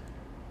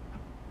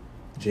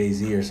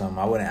Jay-Z or something,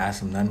 I wouldn't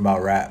ask him nothing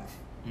about rap.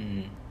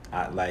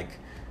 I like,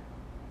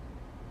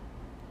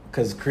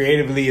 because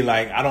creatively,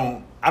 like, I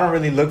don't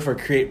really look for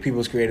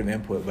people's creative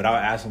input, but I would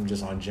ask them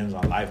just on gems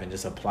on life and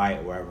just apply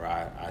it wherever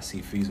I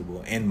see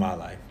feasible in my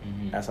life.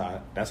 That's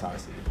how I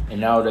see it. And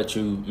now that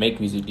you make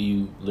music, do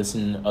you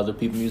listen to other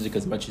people's music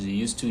as much as you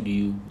used to? Do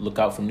you look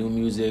out for new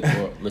music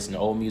or listen to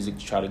old music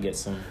to try to get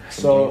some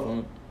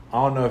so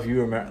I don't know if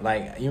you remember,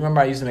 like, you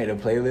remember I used to make the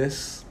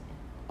playlists.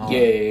 Yeah.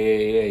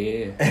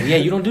 Yeah,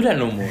 you don't do that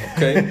no more.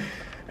 Okay.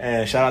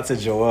 And shout out to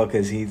Joel,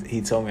 because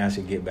he told me I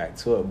should get back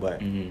to it,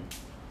 but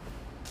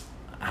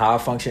how I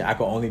function, I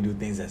can only do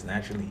things that's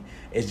naturally.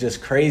 It's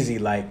just crazy,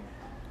 like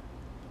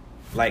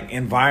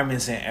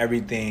environments and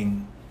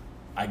everything,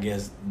 I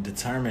guess,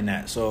 determine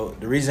that. So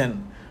the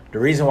reason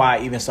why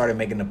I even started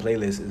making the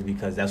playlist is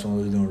because that's when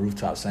we was doing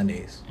Rooftop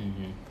Sundays.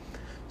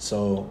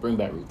 So bring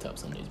back Rooftop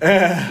Sundays,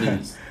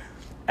 please.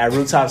 At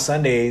Rooftop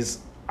Sundays,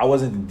 I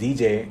wasn't the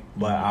DJ,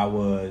 but I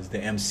was the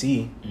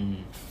MC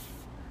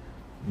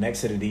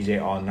next to the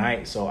DJ all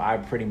night. So I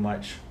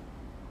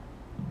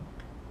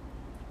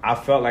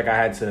felt like I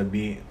had to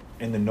be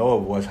in the know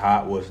of what's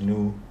hot, what's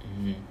new,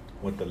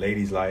 what the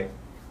ladies like,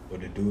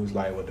 what the dudes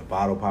like, what the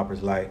bottle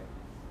poppers like.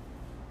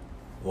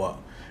 Well,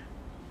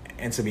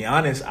 and to be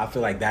honest, I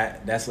feel like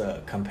that's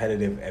a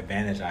competitive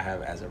advantage I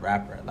have as a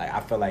rapper. Like, I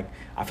feel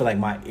like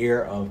my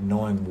ear of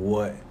knowing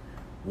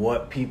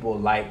what people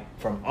like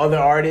from other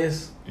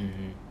artists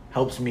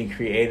helps me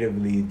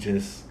creatively,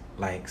 just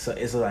like, so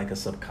it's like a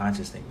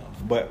subconscious thing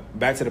though. But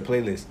back to the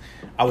playlist,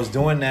 I was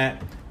doing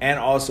that, and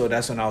also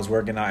that's when I was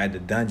working out at the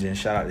dungeon.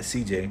 Shout out to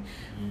CJ.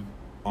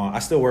 I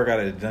still work out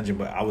at the dungeon,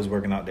 but I was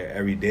working out there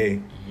every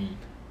day,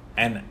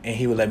 and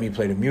he would let me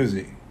play the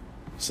music.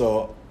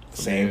 So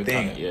same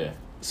thing. Yeah.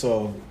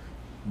 So,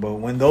 but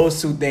when those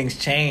two things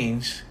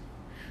change,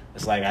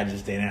 it's like I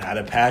just didn't have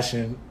the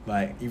passion.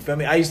 Like, you feel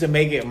me? I used to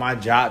make it my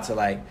job to,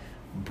 like,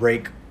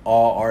 break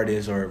all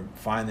artists or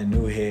find a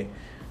new hit.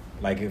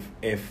 Like,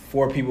 if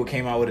 4 people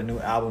came out with a new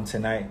album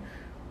tonight,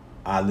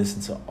 I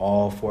listen to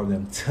all 4 of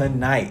them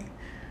tonight.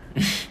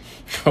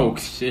 Oh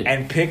shit!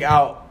 And pick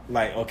out,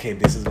 like, okay,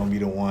 this is gonna be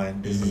the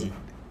one. This is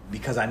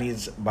because I need,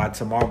 by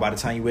tomorrow, by the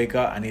time you wake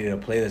up, I needed a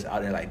playlist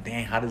out there. Like,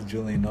 dang, how does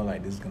Julian know,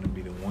 like, this is gonna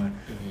be the one?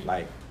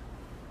 Like,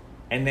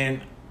 and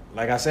then,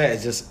 like I said,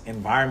 it's just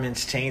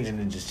environments change and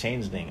it just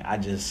changed things. I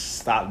just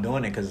stopped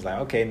doing it because it's like,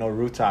 okay, no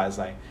Rooftop. It's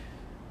like,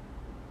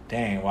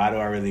 dang, why do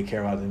I really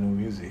care about the new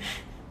music?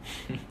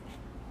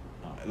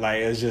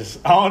 Like, it's just,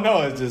 I don't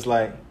know. It's just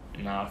like,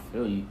 nah, I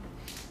feel you.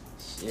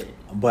 Shit.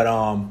 But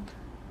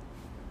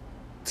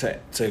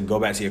to go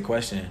back to your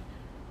question,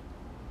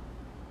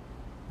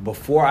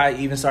 before I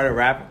even started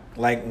rapping,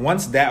 like,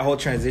 once that whole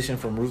transition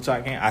from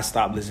Rooftop came, I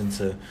stopped listening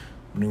to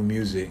new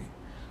music.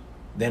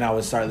 Then I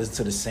would start listening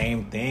to the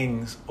same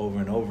things over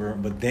and over.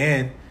 But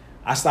then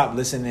I stopped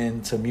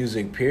listening to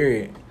music,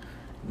 period.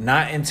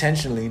 Not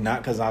intentionally,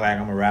 not because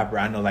I'm a rapper.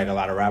 I know, like, a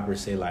lot of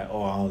rappers say, like,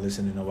 oh, I don't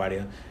listen to nobody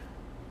else.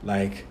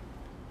 Like,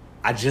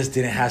 I just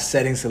didn't have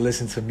settings to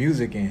listen to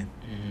music in.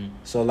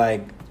 So,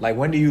 like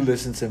when do you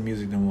listen to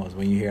music the most?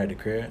 When you hear at the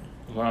crib?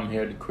 When I'm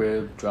here at the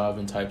crib,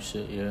 driving type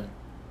shit, yeah.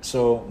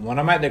 So when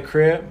I'm at the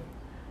crib,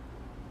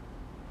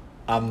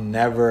 I'm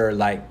never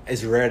like,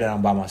 it's rare that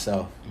I'm by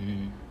myself.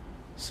 Mm-hmm.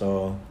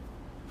 So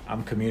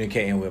I'm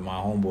communicating with my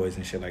homeboys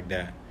and shit like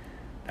that.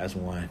 That's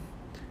one.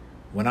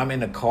 When I'm in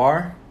the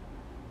car,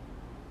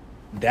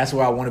 that's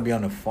where I want to be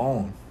on the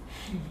phone.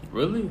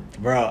 Really?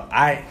 Bro,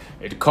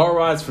 If the car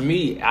rides for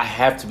me, I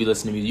have to be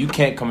listening to music. You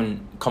can't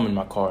come in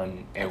my car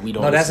and we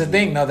don't. No, that's the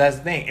thing. No, that's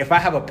the thing. If I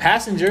have a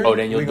passenger,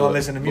 then we're gonna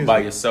listen to music. By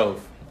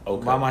yourself.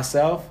 Okay. By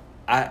myself,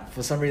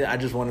 for some reason I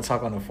just want to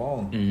talk on the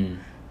phone.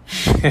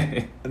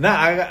 Mm-hmm. Nah,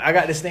 I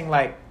got this thing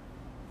like,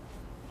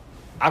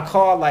 I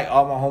call like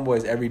all my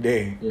homeboys every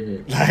day.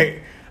 Mm-hmm.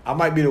 Like, I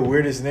might be the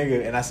weirdest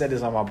nigga, and I said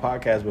this on my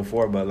podcast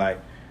before, but like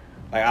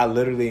I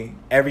literally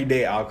every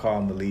day I'll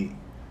call Malik.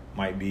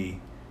 Might be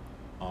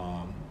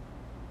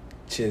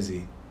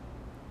Chizzy,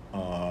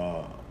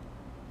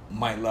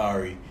 Mike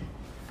Lowry.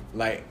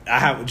 Like, I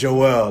have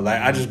Joel.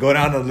 Like, I just go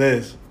down the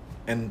list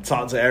and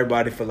talk to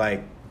everybody for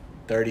like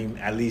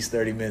at least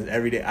 30 minutes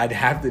every day. I'd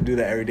have to do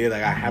that every day.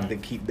 Like, I have to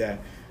keep that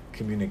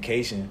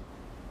communication.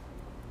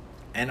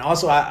 And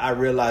also, I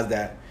realized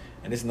that,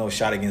 and it's no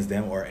shot against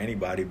them or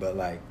anybody, but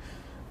like,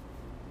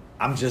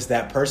 I'm just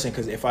that person,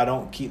 because if I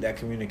don't keep that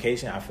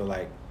communication, I feel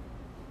like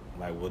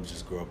we'll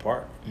just grow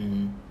apart.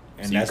 Mm-hmm.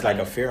 And so that's like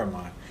a fear of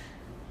mine.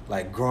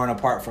 Like, growing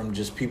apart from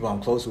just people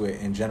I'm close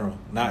with in general.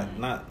 Not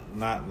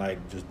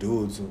like just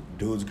dudes,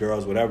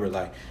 girls, whatever.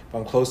 Like, if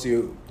I'm close to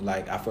you,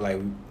 like, I feel like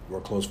we're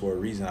close for a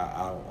reason.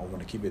 I want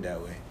to keep it that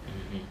way.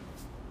 Mm-hmm.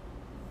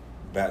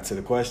 Back to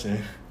the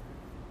question.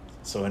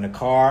 So in the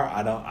car,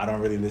 I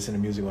don't really listen to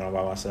music when I'm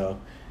by myself.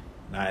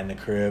 Not in the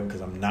crib,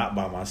 because I'm not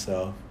by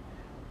myself.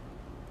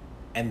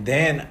 And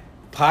then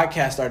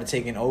podcasts started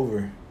taking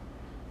over.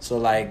 So,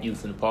 like, you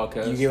listen to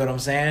podcasts? You get what I'm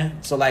saying?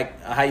 So,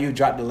 like, how you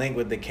dropped the link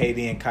with the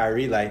KD and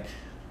Kyrie, like,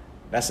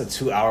 that's a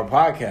 2-hour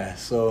podcast.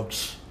 So,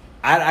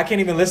 I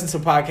can't even listen to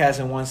podcasts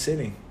in one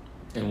sitting.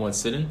 In one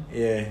sitting?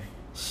 Yeah.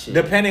 Shit.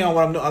 Depending on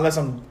what I'm doing, unless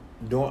I'm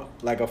doing,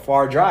 like, a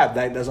far drive.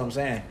 That's what I'm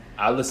saying.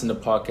 I listen to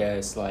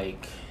podcasts,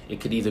 like,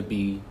 it could either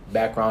be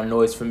background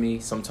noise for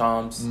me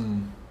sometimes,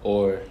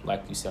 or,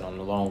 like you said, on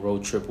a long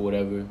road trip or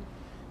whatever.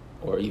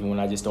 Or even when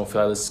I just don't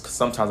feel like listening. Cause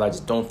sometimes I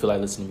just don't feel like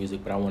listening to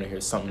music, but I want to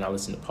hear something. I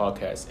listen to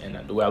podcasts.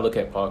 And the way I look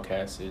at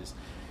podcasts is,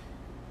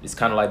 it's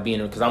kind of like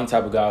being, because I'm the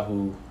type of guy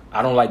who,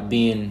 I don't like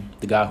being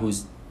the guy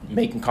who's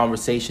making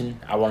conversation.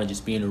 I want to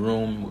just be in the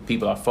room with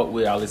people I fuck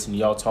with. I listen to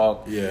y'all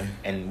talk. Yeah.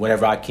 And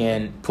whenever I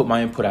can put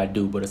my input, I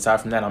do. But aside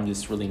from that, I'm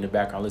just really in the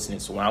background listening.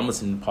 So when I'm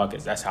listening to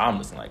podcasts, that's how I'm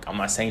listening. Like, I'm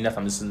not saying nothing.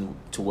 I'm listening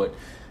to what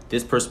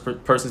this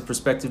person's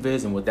perspective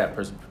is and what that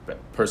person's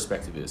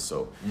perspective is.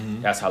 So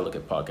that's how I look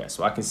at podcasts.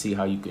 So I can see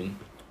how you can.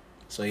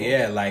 So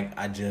yeah, like,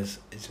 it's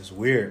just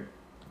weird.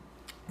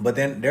 But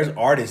then there's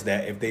artists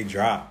that if they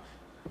drop,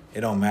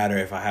 it don't matter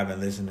if I haven't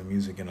listened to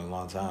music in a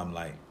long time.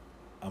 Like,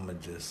 I'ma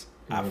just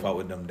I fuck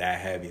with them that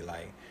heavy.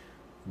 Like,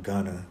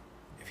 Gunna,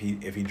 if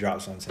he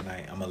drops something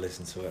tonight, I'ma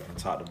listen to it from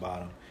top to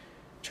bottom.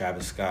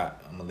 Travis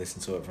Scott, I'ma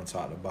listen to it from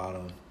top to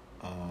bottom.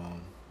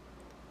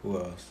 Who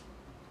else?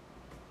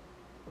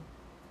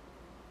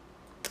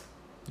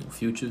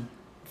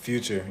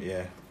 Future,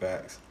 yeah,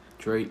 facts.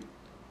 Drake,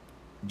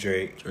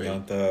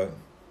 Young Thug.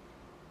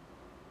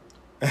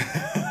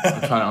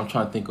 I'm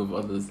trying to think of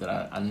others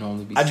that I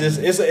normally be.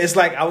 It's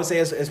like, I would say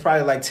it's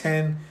probably like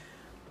 10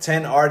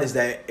 artists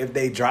that if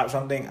they drop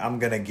something, I'm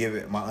gonna give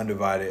it my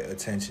undivided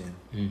attention.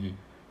 Mm-hmm.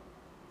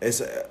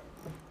 It's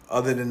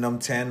other than them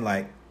 10,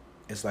 like,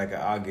 it's like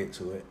I'll get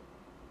to it.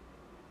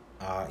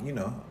 I'll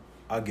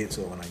get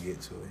to it when I get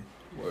to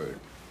it. Word.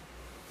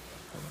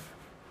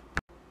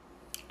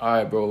 All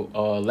right, bro.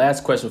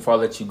 Last question before I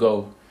let you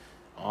go.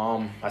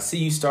 I see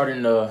you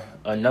starting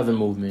another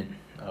movement,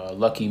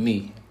 Lucky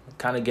Me.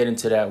 Kind of get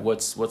into that.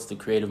 What's the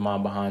creative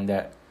mind behind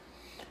that?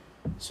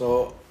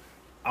 So,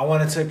 I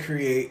wanted to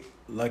create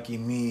Lucky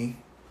Me.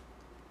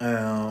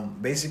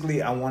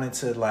 Basically, I wanted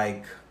to,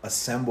 like,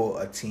 assemble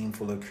a team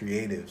full of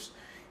creatives,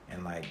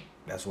 and, like,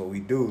 that's what we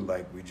do.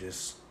 Like, we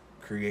just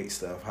create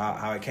stuff.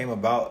 How it came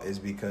about is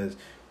because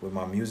with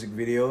my music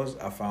videos,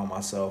 I found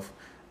myself,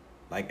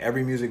 like,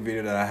 every music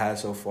video that I had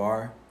so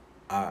far,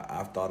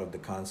 I've thought of the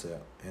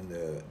concept and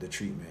the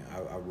treatment.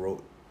 I've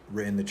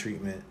written the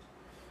treatment.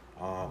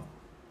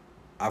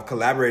 I've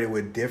collaborated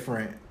with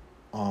different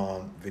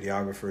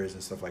videographers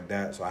and stuff like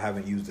that, so I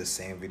haven't used the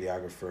same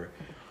videographer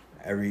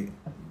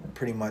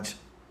pretty much.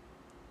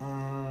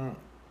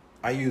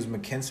 I used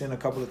McKinson a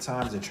couple of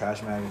times and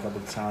Trash Mag a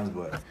couple of times,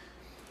 but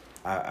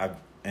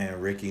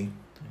and Ricky.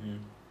 Mm-hmm.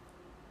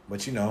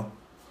 But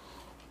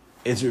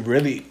it's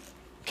really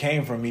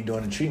came from me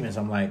doing the treatments.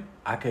 I'm like,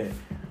 I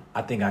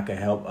think I could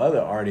help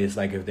other artists,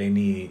 like, if they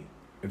need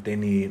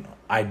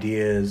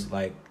ideas,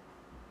 like,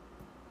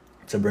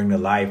 to bring to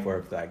life, or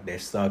if, like, they're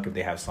stuck, if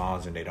they have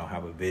songs and they don't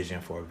have a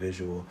vision for a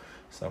visual,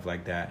 stuff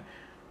like that.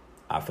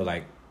 I feel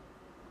like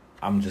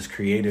I'm just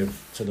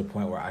creative to the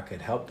point where I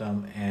could help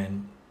them,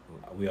 and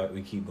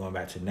we keep going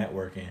back to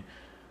networking.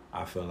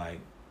 I feel like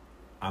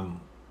I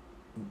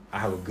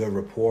have a good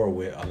rapport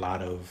with a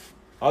lot of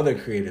other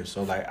creatives.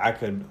 So like I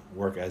could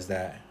work as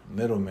that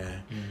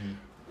middleman.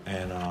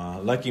 And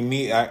lucky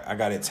me, I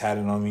got it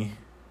tatted on me.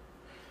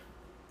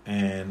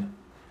 And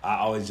I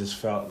always just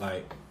felt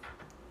like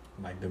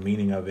the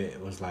meaning of it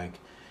was like,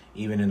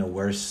 even in the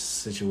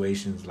worst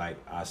situations, like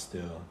I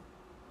still,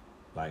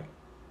 like,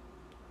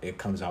 it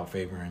comes out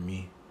favoring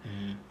me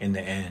in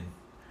the end.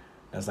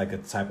 That's like a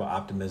type of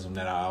optimism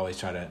that I always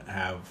try to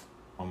have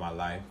on my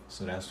life.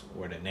 So that's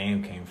where the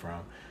name came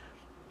from.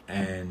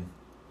 And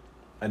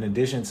in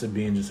addition to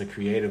being just a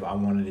creative, I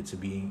wanted it to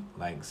be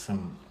like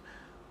some,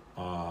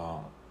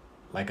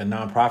 like a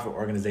nonprofit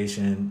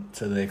organization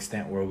to the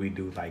extent where we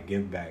do like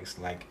give backs.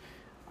 Like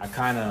I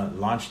kind of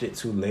launched it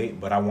too late,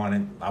 but I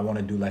want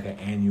to do like an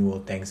annual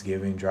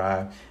Thanksgiving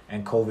drive,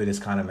 and COVID is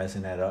kind of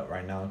messing that up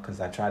right now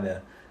because I tried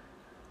to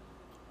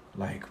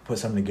like put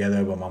something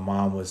together, but my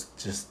mom was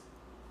just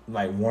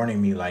like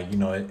warning me, like, you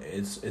know,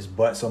 it's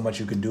but so much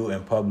you could do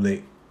in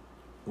public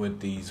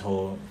with these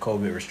whole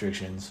COVID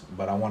restrictions.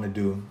 But I want to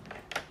do,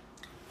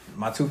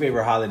 my two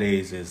favorite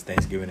holidays is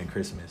Thanksgiving and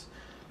Christmas,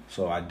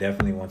 so I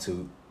definitely want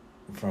to,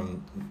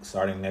 from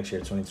starting next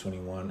year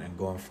 2021 and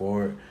going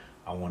forward,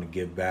 I want to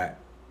give back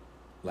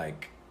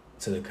like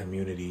to the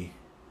community,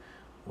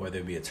 whether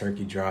it be a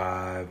turkey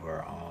drive or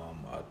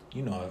a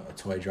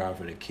toy drive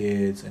for the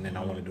kids, and then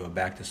I want to do a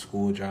back to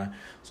school drive.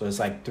 So it's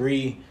like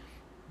three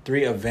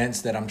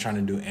events that I'm trying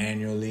to do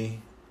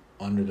annually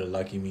under the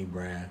Lucky Me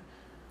brand,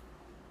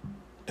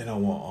 and I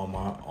want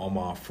all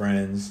my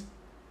friends,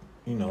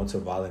 you know, to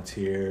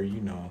volunteer,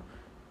 you know,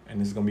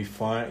 and it's gonna be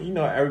fun. You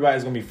know,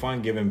 everybody's gonna be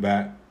fun giving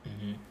back.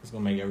 It's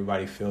gonna make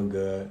everybody feel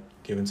good,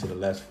 giving to the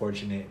less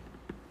fortunate.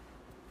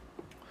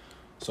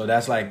 So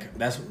that's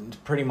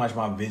pretty much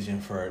my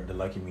vision for the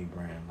Lucky Me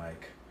brand,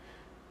 like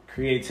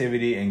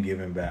creativity and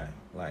giving back,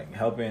 like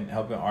helping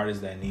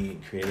artists that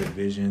need creative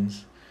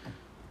visions,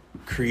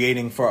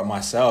 creating for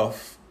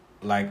myself,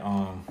 like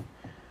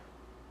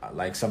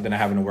something I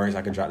have in the works.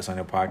 I could drop this on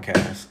your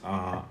podcast.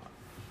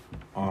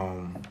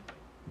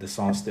 The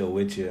song "Still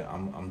With You."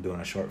 I'm doing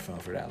a short film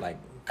for that, like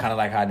kind of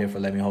like how I did for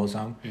 "Let Me Hold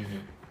Some."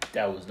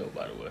 That was dope,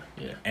 by the way.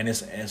 Yeah. And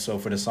so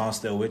for the song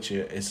 "Still With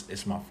You,"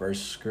 it's my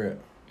first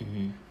script.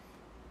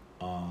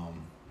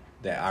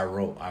 That I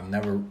wrote.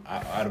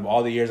 Out of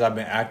all the years I've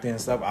been acting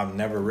and stuff, I've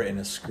never written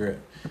a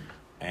script.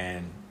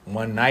 And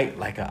one night,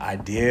 like an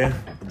idea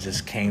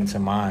just came to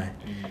mind,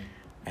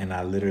 and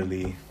I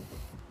literally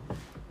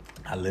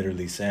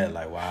said,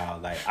 like, wow.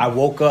 Like I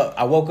woke up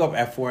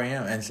at 4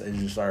 a.m. and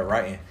just started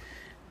writing.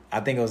 I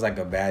think it was like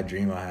a bad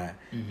dream I had.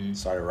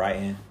 Started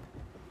writing,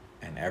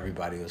 and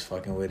everybody was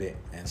fucking with it.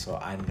 And so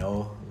I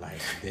know,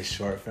 like, this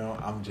short film,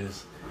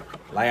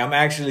 I'm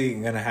actually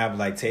gonna have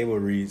like table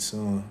reads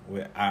soon.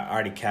 I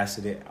already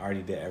casted it, I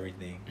already did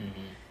everything,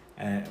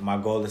 and my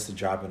goal is to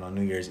drop it on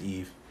New Year's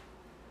Eve.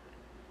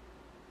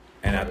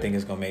 And I think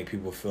it's gonna make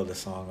people feel the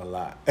song a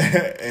lot.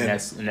 and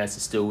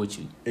that's Still With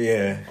You.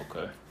 Yeah.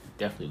 Okay.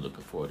 Definitely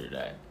looking forward to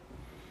that.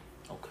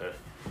 Okay.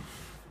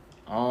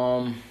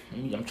 I'm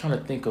trying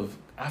to think of.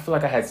 I feel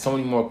like I had so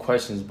many more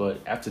questions, but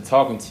after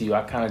talking to you,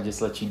 I kind of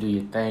just let you do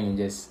your thing and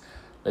just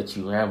let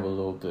you ramble a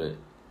little bit.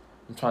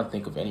 I'm trying to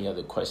think of any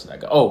other question I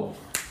got. Oh,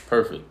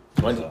 perfect.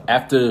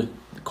 After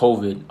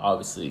COVID,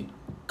 obviously,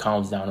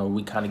 calms down, or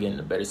we kind of get in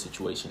a better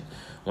situation,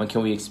 when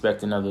can we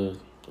expect another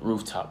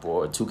rooftop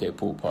or a 2K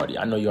pool party?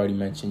 I know you already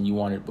mentioned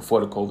before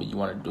the COVID, you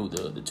wanted to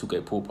do the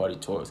 2K pool party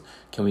tours.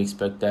 Can we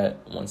expect that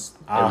once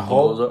everything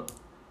goes up?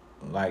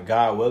 Like,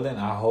 God willing,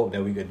 I hope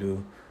that we could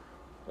do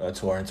a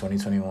tour in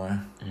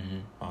 2021.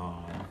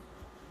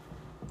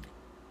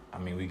 I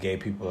mean, we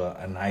gave people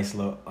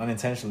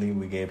unintentionally,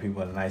 we gave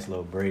people a nice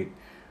little break.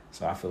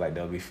 So I feel like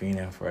they'll be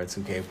fiending for a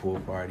 2K pool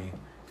party.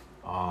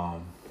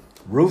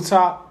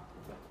 Rooftop,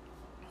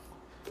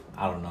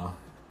 I don't know.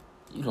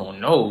 You don't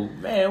know,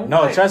 man.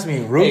 No, trust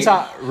me.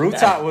 Rooftop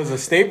was a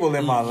staple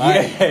in my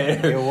life.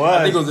 Yeah, it was.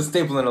 I think it was a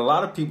staple in a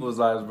lot of people's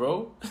lives,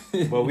 bro.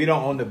 But we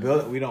don't own the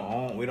building. We don't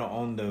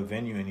own the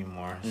venue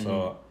anymore.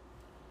 So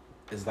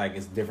it's like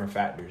it's different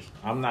factors.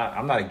 I'm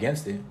not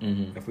against it.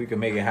 If we can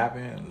make it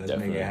happen, let's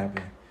make it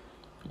happen.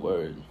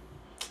 Word.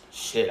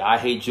 Shit, I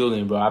hate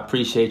Julian, bro. I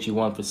appreciate you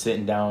for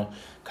sitting down,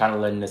 kind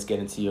of letting us get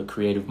into your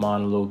creative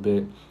mind a little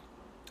bit.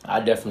 I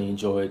definitely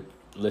enjoyed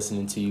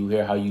listening to you,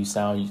 hear how you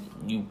sound.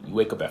 You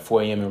wake up at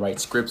 4 a.m. and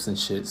write scripts and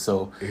shit.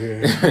 So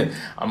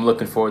I'm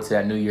looking forward to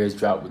that New Year's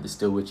drop with the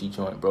Still With You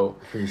joint, bro.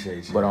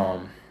 Appreciate you.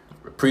 But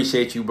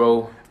appreciate you,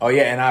 bro. Oh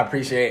yeah, and I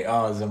appreciate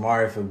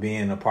Zamari for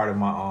being a part of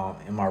my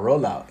in my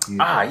rollout.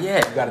 Yeah.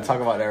 You got to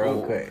talk about that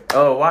real quick.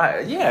 Oh,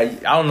 why? Yeah,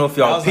 I don't know if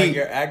y'all. That was like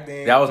your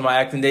acting. That was my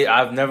acting day.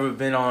 I've never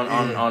been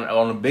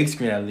on a big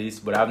screen at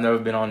least, but I've never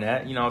been on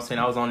that. You know what I'm saying?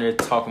 I was on there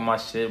talking my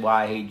shit.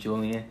 Why I hate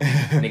Julian.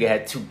 Nigga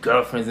had 2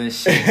 girlfriends and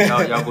shit.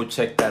 Y'all go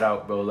check that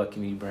out, bro. Lucky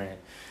Me brand.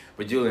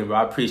 But Julian, bro,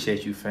 I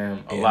appreciate you,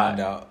 fam, a lot.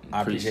 No doubt.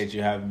 I appreciate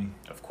you having me.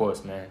 Of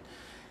course, man.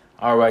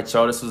 All right,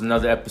 y'all. This was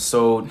another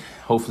episode.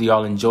 Hopefully,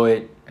 y'all enjoy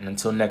it. And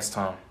until next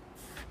time.